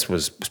 minutes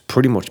was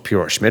pretty much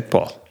pure Schmidt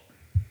ball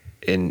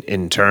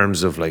in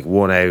terms of like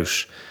one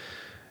out,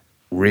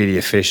 really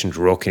efficient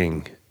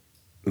rucking,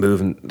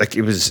 moving. Like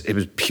it was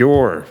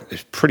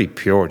pretty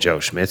pure Joe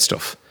Schmidt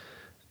stuff.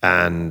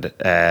 And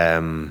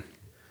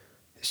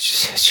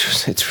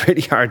it's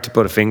really hard to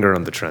put a finger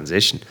on the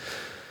transition.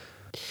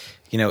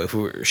 You know, if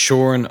we're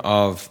shorn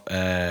of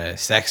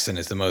Sexton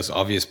is the most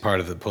obvious part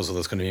of the puzzle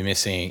that's going to be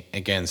missing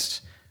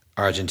against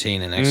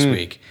Argentina next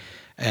week.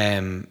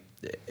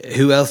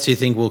 Who else do you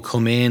think will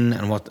come in,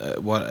 and what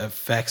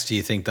effects do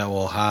you think that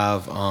will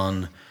have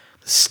on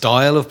the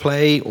style of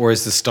play? Or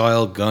is the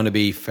style going to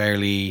be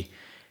fairly,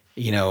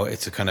 you know,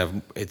 it's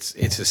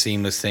a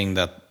seamless thing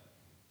that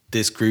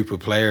this group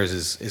of players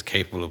is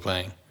capable of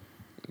playing?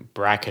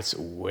 Brackett's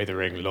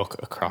withering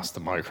look across the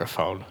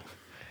microphone.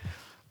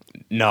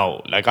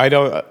 No, like I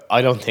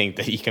don't think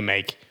that you can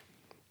make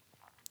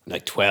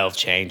like 12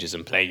 changes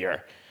and play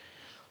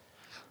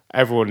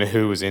everyone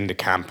who was in the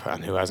camp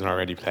and who hasn't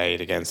already played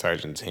against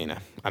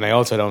Argentina. And I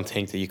also don't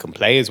think that you can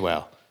play as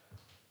well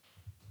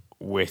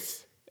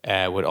with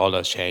all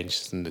those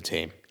changes in the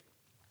team.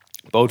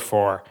 Both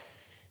for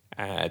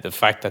the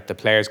fact that the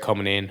players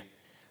coming in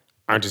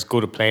aren't as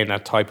good at playing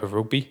that type of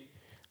rugby,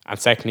 and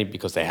secondly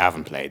because they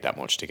haven't played that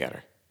much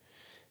together.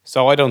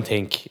 So I don't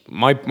think,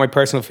 my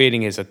personal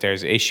feeling is that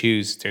there's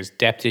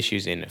depth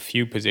issues in a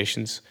few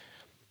positions.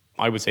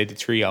 I would say the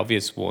three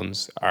obvious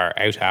ones are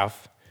out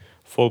half,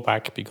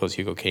 fullback because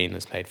Hugo Keane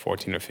has played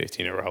 14 or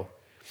 15 in a row,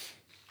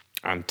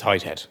 and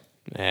tight head,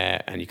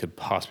 and you could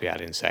possibly add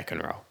in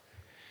second row.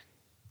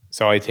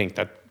 So I think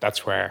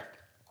that's where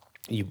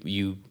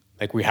you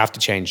like we have to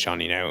change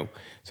Johnny now.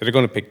 So they're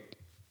going to pick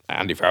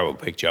Andy Farrell will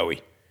pick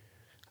Joey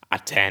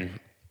at 10.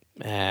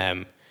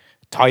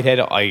 Tight head,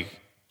 I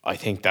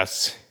think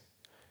that's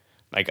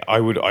like I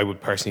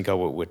would personally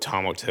go with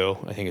Tom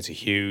O'Toole. I think it's a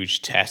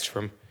huge test for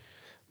him.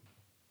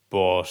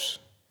 But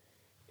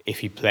if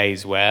he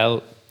plays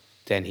well,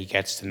 then he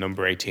gets the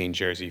number 18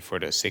 jersey for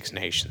the Six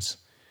Nations.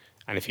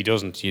 And if he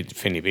doesn't,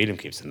 Finlay Bealham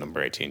keeps the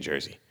number 18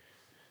 jersey.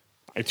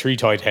 Like three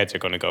tight heads are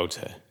going to go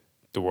to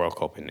the World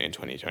Cup in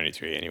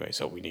 2023 anyway,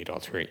 so we need all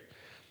three.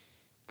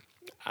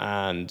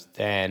 And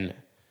then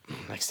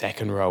like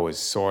second row is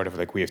sort of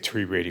like we have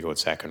three really good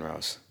second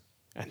rows,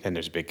 and then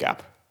there's a big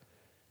gap.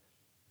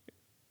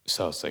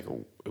 So it's like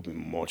it would be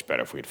much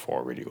better if we had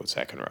four really good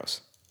second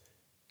rows.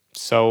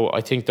 So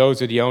I think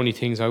those are the only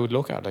things I would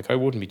look at. Like I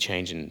wouldn't be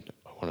changing.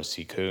 I want to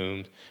see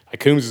Coombs. Like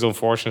Coombs is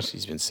unfortunate.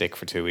 He's been sick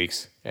for 2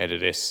 weeks out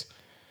of this.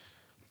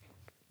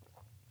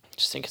 I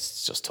just think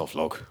it's just tough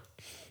luck.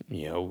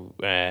 You know,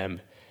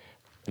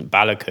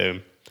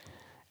 Balakoon.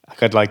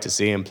 Like I'd like to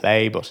see him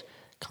play, but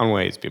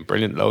Conway's been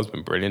brilliant. Lowe's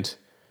been brilliant.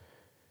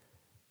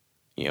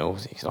 You know,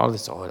 all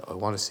this. I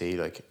want to see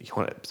like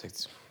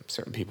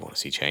certain people want to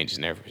see changes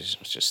in every position.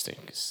 I just think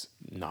it's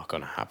not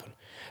going to happen.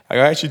 Like,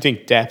 I actually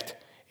think depth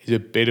is a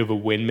bit of a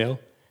windmill.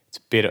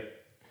 There's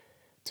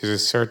a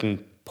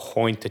certain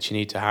point that you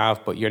need to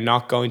have, but you're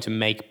not going to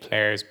make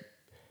players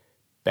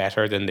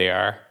better than they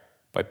are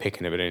by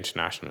picking them at an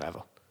international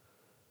level.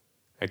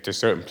 Like there's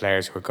certain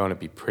players who are going to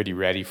be pretty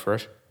ready for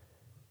it,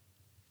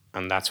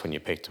 and that's when you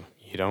pick them.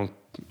 You don't.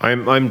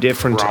 I'm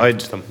different.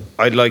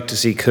 I'd like to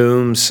see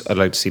Coombs. I'd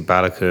like to see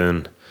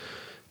Balakoon,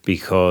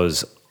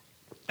 because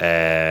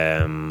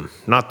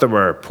not that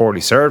we're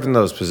poorly served in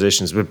those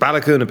positions, but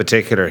Balakoon in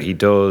particular,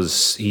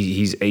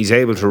 he's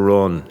able to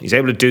run. He's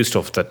able to do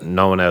stuff that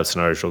no one else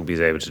in Irish rugby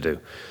is able to do.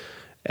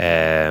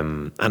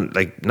 And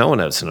like no one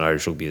else in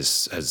Irish rugby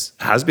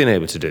has been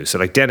able to do. So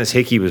like Dennis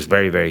Hickey was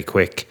very, very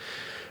quick,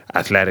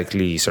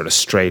 athletically, sort of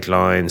straight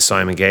line.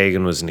 Simon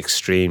Gagan was an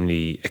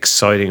extremely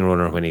exciting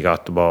runner when he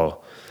got the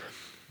ball.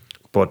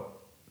 But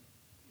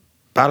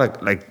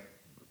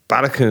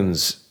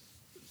Balakoon's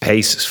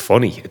pace is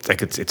funny.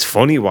 It's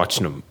funny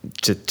watching him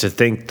to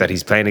think that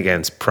he's playing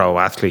against pro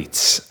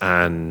athletes,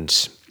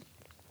 and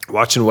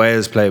watching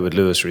Wales play with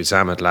Lewis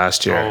Rees-Zammit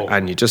last year,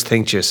 and you just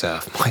think to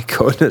yourself, my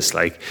goodness,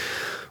 like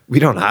we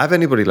don't have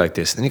anybody like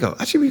this. And then you go,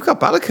 actually, we've got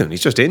Balakoon.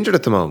 He's just injured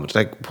at the moment.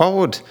 Like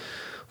what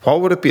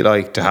would it be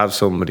like to have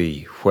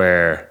somebody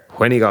where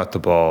when he got the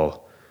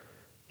ball,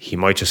 he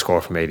might just score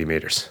from 80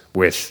 metres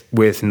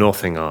with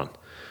nothing on?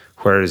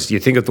 Whereas you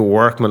think of the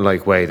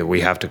workmanlike way that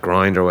we have to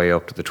grind our way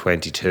up to the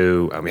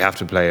 22 and we have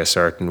to play a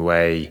certain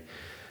way.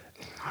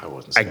 I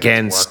wouldn't say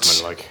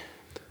against workmanlike.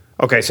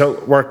 Okay,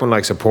 so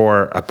workmanlike's a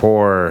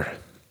poor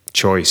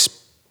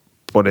choice,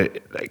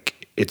 but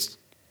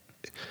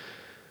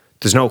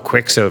there's no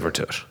quicksilver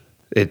to it.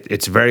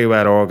 It's very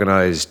well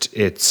organised.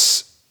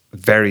 It's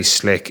very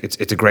slick.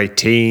 It's a great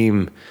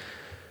team.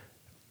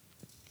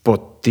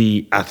 But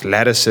the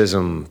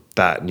athleticism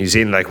that New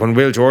Zealand, like when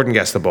Will Jordan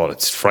gets the ball,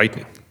 it's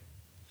frightening.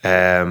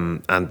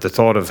 And the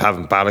thought of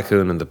having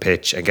Balogun on the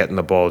pitch and getting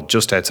the ball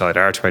just outside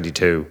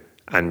R22,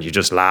 and you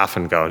just laugh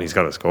and go, and he's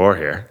got to score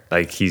here.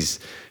 Like he's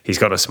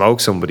got to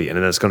smoke somebody, and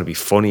then it's going to be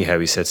funny how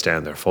he sits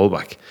down there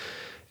fullback.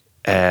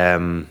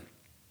 So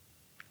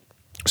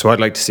I'd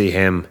like to see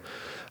him.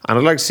 And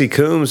I'd like to see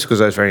Coombs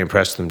because I was very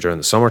impressed with him during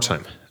the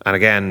summertime. And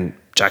again,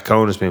 Jack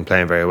Cohen has been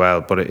playing very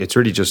well, but it's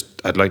really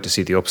just, I'd like to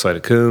see the upside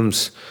of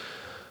Coombs.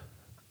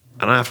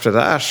 And after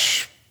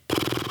that,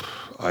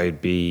 I'd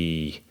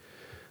be...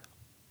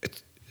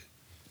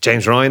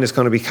 James Ryan is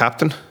going to be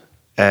captain.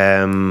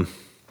 By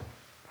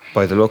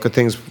the look of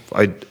things,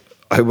 I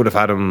would have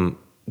had him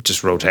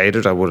just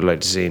rotated. I would have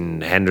liked to see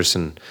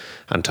Henderson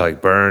and Tyke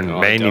Byrne,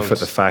 mainly for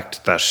the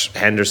fact that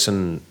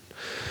Henderson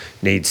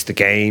needs the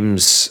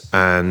games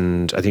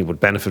and I think would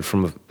benefit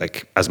from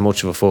like as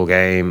much of a full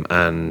game,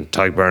 and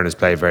Tyke Byrne has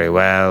played very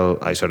well.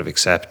 I sort of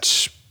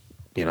accept,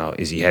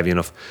 is he heavy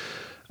enough?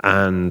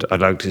 And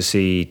I'd like to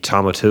see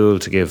Tom O'Toole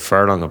to give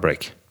Furlong a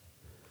break.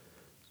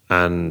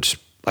 And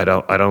I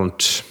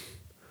don't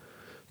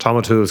Tom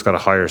O'Toole's got a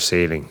higher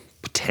ceiling.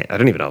 I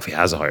don't even know if he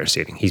has a higher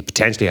ceiling. He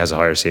potentially has a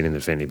higher ceiling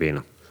than Finlay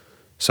Beano.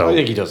 So I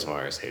think he does have a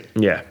higher ceiling.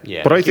 Yeah.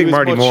 But I think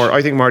Marty Moore.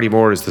 I think Marty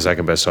Moore is the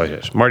second best side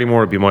hit. Marty Moore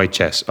would be my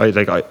chess. I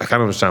can't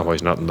understand why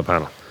he's not in the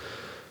panel.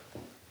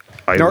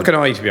 Nor can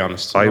I, to be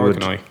honest. I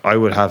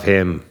would have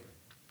him.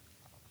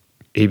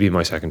 He'd be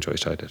my second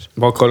choice side hit.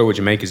 What colour would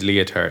you make his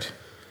leotard?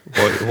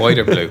 White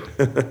or blue?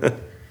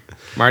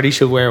 Marty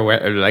should wear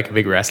like a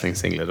big wrestling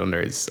singlet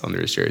under his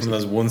jersey. One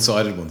of those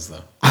one-sided ones,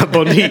 though.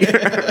 Bundy.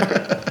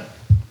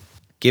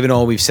 Given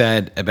all we've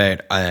said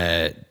about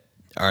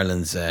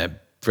Ireland's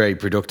very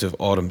productive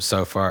autumn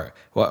so far,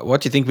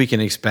 what do you think we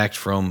can expect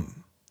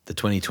from the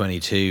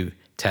 2022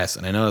 test?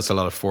 And I know that's a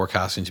lot of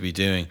forecasting to be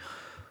doing,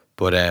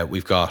 but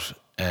we've got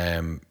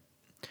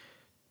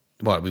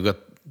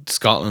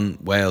Scotland,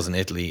 Wales, and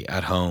Italy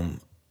at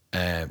home.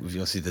 We've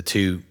got the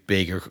two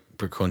bigger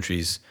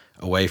countries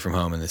away from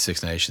home in the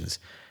Six Nations,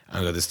 and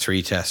we've got this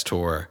 3-test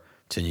tour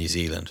to New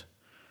Zealand.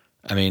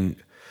 I mean,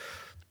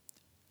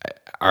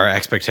 are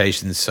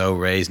expectations so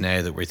raised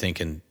now that we're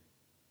thinking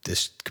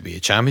this could be a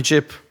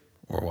championship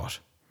or what?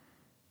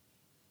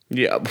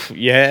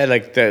 Yeah,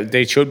 like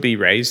they should be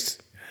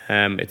raised.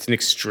 It's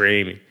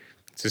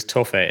as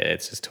tough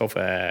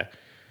a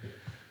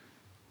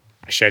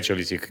schedule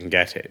as you can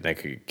get it.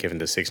 Like given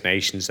the Six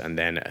Nations and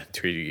then a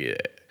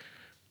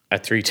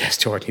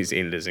 3-test tour in New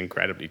Zealand is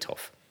incredibly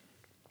tough.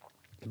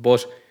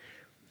 But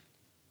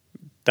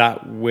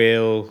that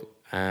will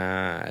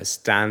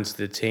stand to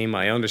the team.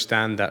 I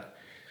understand that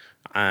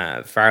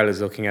Farrell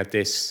is looking at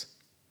this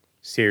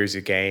series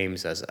of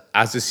games as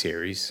a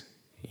series.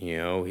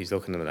 He's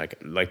looking at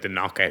them like the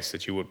knockouts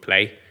that you would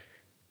play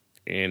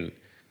in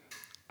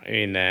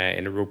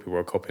a Rugby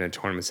World Cup in a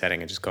tournament setting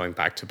and just going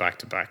back to back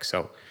to back.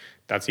 So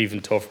that's even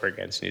tougher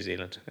against New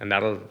Zealand, and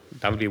that'll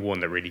be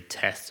one that really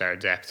tests our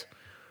depth.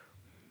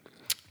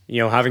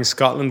 Having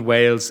Scotland,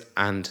 Wales,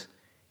 and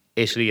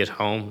Italy at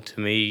home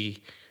to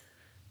me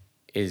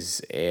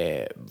is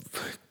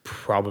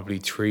probably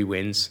 3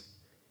 wins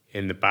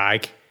in the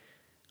bag.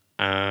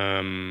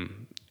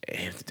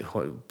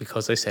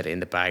 Because I said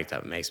in the bag,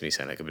 that makes me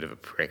sound like a bit of a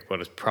prick,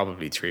 but it's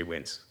probably 3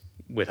 wins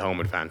with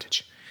home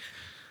advantage.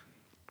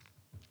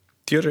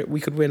 We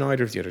could win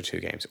either of the other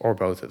 2 games or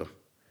both of them,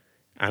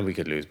 and we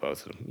could lose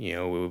both of them.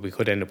 We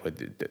could end up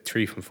with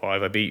 3 from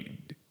 5. I'd be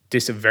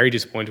very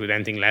disappointed with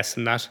anything less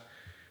than that.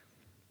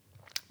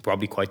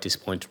 Probably quite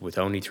disappointed with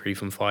only 3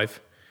 from 5.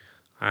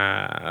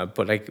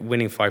 But like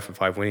winning 5 from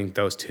 5, winning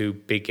those 2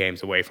 big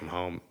games away from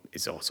home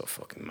is also a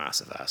fucking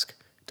massive ask.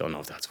 Don't know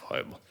if that's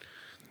viable.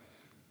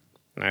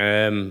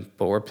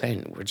 But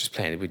we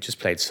just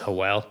played so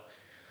well.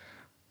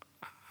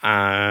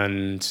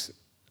 And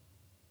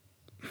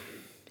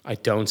I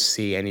don't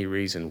see any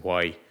reason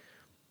why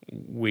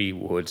we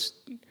would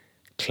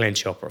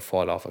clinch up or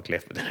fall off a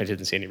cliff, but then I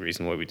didn't see any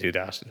reason why we do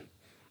that in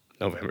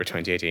November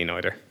 2018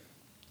 either.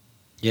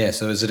 Yeah,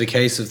 so is it a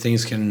case of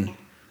things can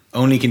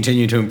only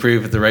continue to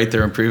improve at the rate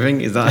they're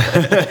improving? Is that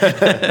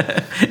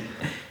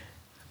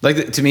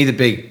to me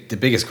the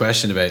biggest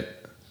question about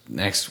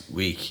next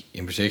week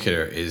in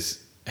particular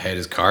is how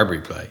does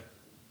Carberry play?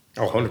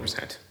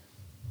 100%.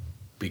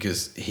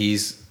 Because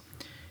he's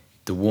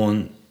the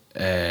one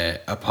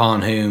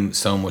upon whom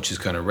so much is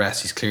going to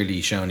rest. He's clearly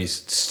shown he's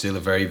still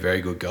a very,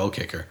 very good goal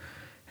kicker.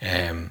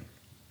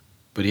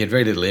 But he had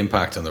very little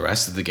impact on the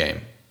rest of the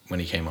game when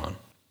he came on.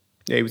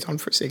 Yeah, he was on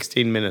for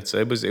 16 minutes.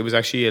 It was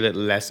actually a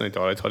little less than I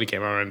thought. I thought he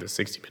came around the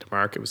 60-minute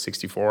mark. It was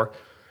 64.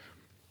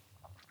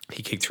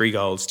 He kicked 3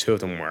 goals. 2 of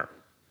them were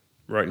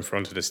right in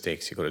front of the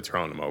sticks. You could have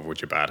thrown them over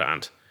with your bad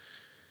hand.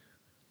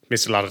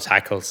 Missed a lot of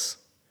tackles.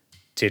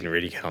 Didn't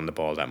really get on the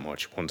ball that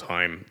much. One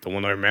time, the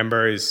one I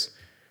remember is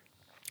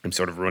him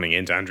sort of running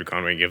into Andrew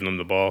Conway and giving him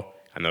the ball.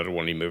 Another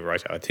one he moved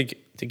right out. I think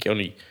he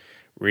only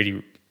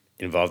really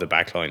involved the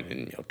back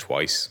line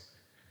twice.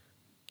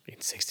 in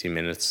 60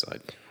 minutes.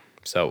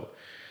 So,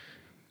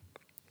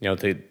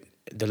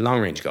 the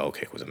long range goal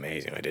kick was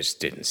amazing. I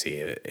just didn't see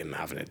him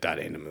having it that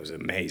in him. It was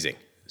amazing.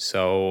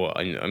 So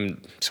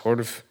I'm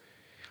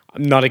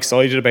not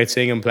excited about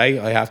seeing him play,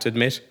 I have to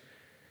admit.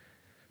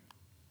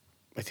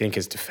 I think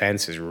his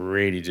defence has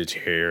really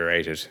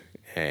deteriorated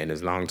in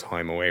his long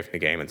time away from the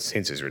game and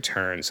since his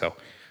return. So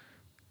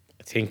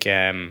I think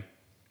it's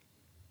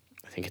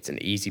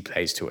an easy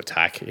place to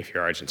attack if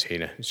you're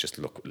Argentina. It's just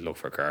look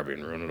for Kirby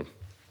and run at him.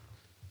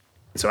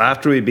 So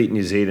after we beat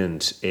New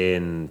Zealand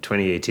in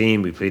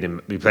 2018, we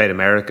played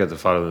America the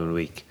following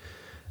week,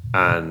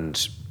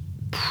 and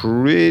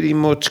pretty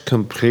much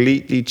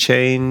completely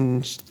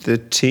changed the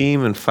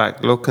team. In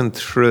fact, looking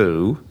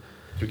through,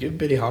 You give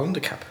Billy Holland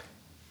a cap.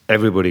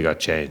 everybody got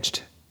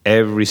changed.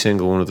 Every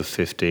single one of the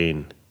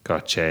 15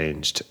 got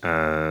changed,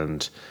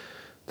 and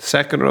the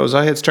second rows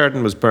I had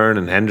starting was Byrne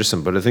and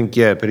Henderson, but I think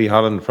Billy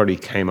Holland probably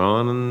came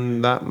on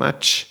in that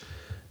match.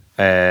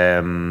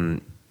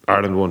 Ireland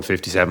won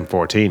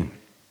 57-14.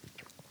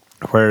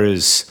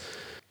 Whereas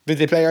Did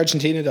they play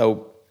Argentina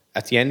though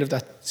at the end of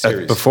that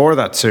series? before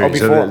that series,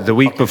 before. the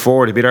week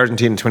before, they beat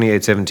Argentina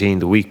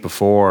 28-17. The week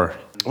before,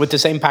 With the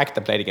same pack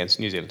that played against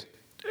New Zealand.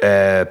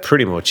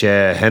 pretty much,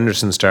 yeah.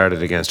 Henderson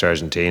started against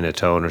Argentina,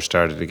 Toner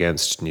started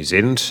against New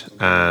Zealand,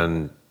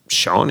 and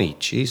Shawnee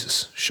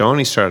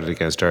started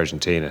against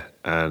Argentina,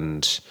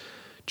 and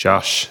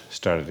Josh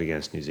started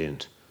against New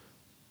Zealand.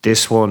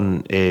 This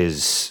one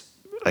is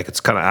like,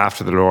 it's kind of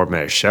after the Lord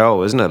Mayor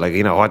show, isn't it? Like,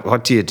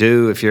 what do you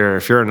do if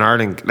you're in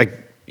Ireland? Like,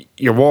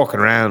 you're walking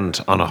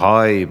around on a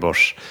high, but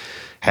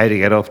how do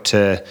you get up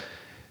to...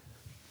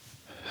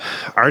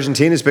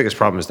 Argentina's biggest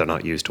problem is they're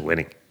not used to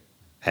winning.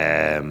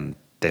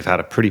 They've had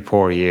a pretty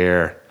poor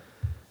year.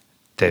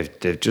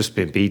 They've just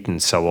been beaten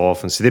so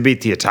often. So they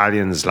beat the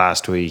Italians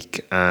last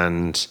week,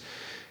 and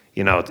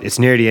it's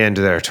near the end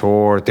of their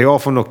tour. They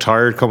often look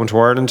tired coming to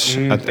Ireland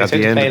at the end.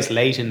 They tend to play us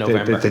late in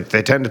November.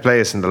 They tend to play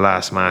us in the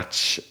last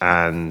match,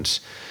 and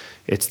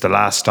it's the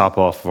last stop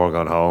off before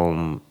going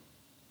home.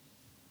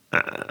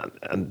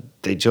 And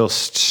they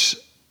just...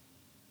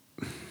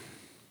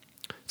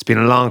 It's been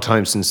a long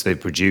time since they've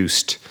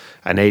produced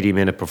an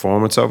 80-minute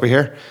performance over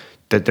here.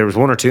 There was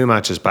one or two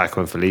matches back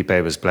when Felipe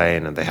was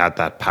playing, and they had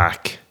that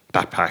pack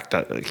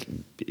Ledesma,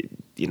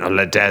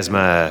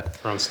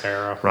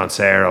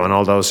 Roncero, and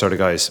all those sort of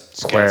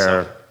guys,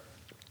 where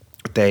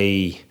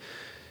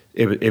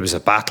it was a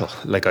battle.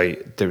 Like,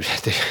 there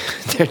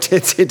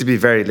did seem to be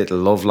very little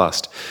love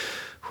lost,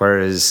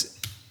 whereas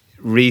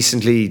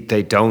recently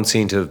they don't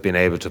seem to have been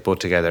able to put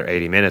together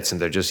 80 minutes,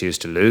 and they're just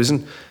used to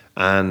losing.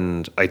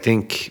 And I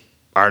think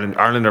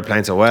Ireland are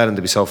playing so well, and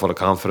they'll be so full of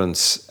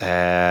confidence.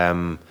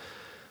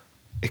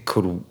 It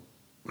could...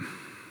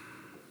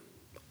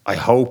 I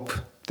hope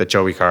that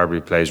Joey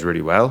Carberry plays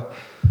really well,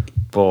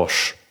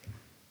 but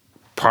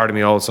part of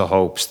me also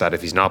hopes that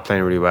if he's not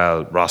playing really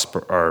well,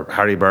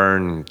 Harry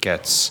Byrne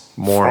gets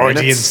more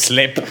Freudian minutes.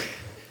 slip.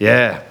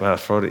 Harry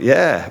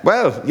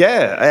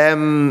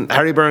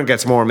Byrne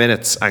gets more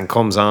minutes and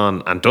comes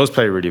on and does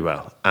play really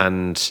well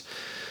and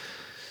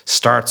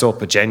starts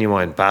up a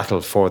genuine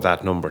battle for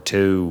that number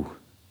 2.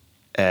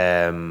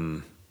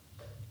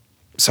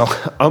 So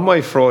on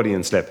my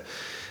Freudian slip,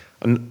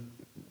 and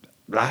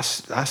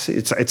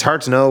it's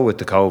hard to know with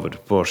the COVID,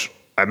 but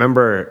I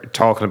remember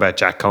talking about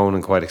Jack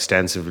Conan quite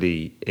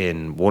extensively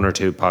in one or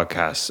two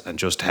podcasts, and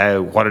just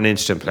what an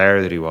interesting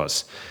player that he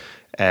was,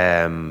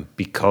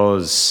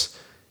 because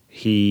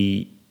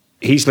he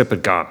slip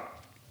had gone.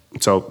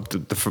 So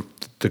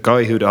the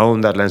guy who'd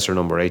owned that Leinster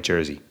number 8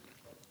 jersey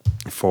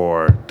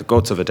for the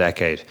guts of a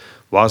decade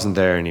wasn't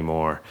there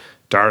anymore.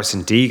 Doris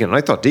and Deegan. I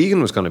thought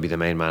Deegan was going to be the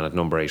main man at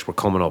number 8. We're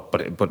coming up,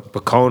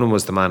 but Conan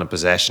was the man in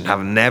possession,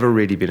 having never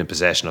really been in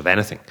possession of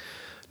anything.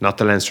 Not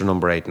the Leinster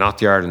number 8, not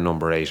the Ireland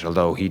number 8.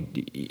 Although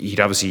he'd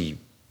obviously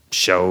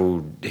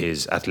showed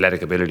his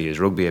athletic ability,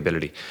 his rugby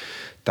ability,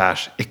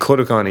 that it could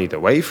have gone either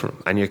way for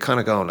him. And you're kind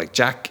of going like,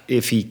 Jack,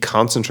 if he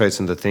concentrates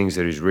on the things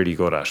that he's really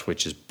good at,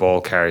 which is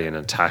ball carrying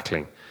and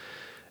tackling,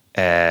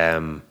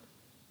 and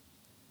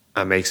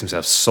makes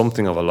himself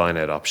something of a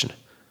line-out option,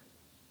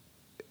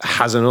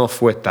 has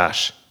enough with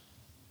that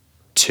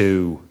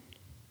to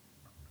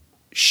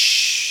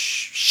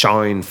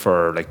shine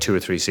for like 2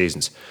 or 3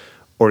 seasons,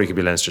 or he could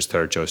be Leinster's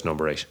third choice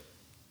number 8,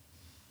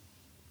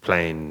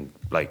 playing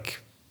like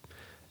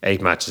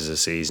 8 matches a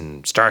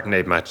season, starting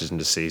 8 matches in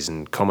the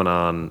season, coming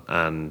on.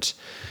 And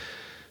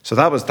so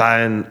that was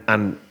then.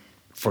 And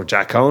for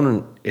Jack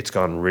Conan, it's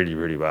gone really,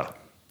 really well.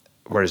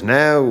 Whereas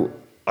now,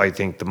 I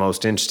think the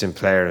most interesting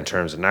player in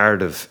terms of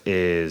narrative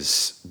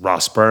is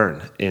Ross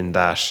Byrne, in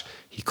that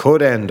he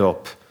could end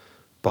up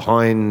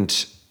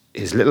behind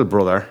his little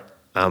brother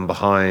and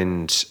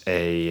behind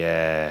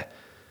a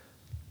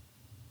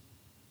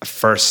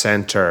first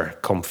centre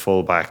come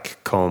fullback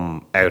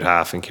come out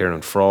half in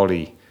Kieran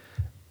Frawley,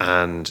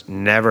 and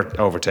never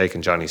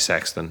overtaken Johnny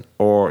Sexton,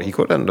 or he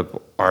could end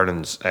up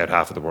Ireland's out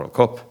half of the World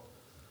Cup.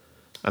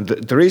 And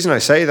the reason I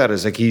say that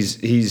is like he's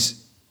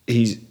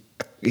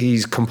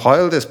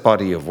compiled this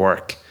body of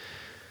work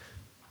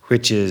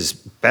which is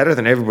better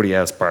than everybody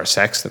else bar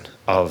Sexton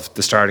of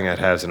the starting out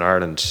halves in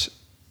Ireland.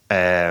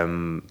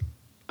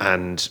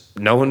 And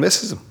no one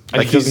misses him.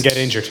 And he doesn't get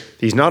injured.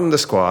 He's not in the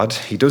squad.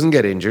 He doesn't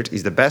get injured.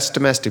 He's the best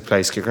domestic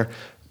place kicker,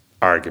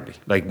 arguably.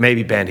 Like,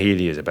 maybe Ben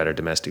Healy is a better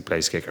domestic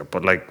place kicker.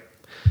 But, like,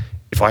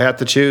 if I had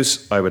to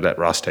choose, I would let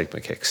Ross take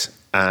my kicks.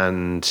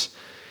 And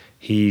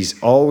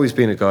he's always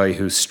been a guy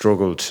who's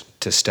struggled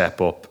to step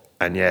up,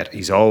 and yet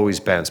he's always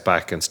bounced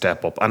back and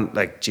step up. And,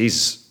 like,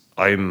 Jesus,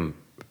 I'm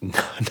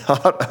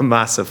not a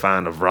massive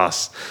fan of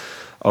Ross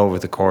over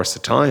the course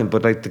of time,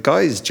 but like the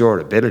guy's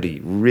durability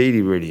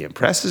really, really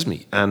impresses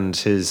me. And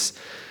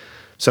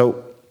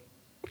so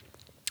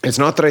it's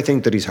not that I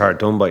think that he's hard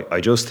done by. I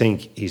just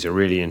think he's in a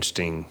really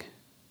interesting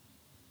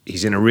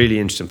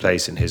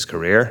place in his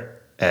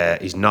career.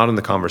 He's not in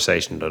the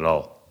conversation at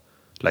all.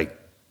 Like,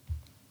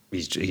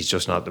 he's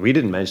just not. We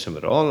didn't mention him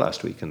at all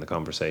last week in the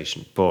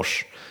conversation, but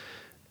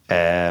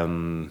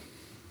let's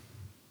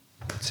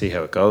see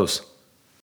how it goes.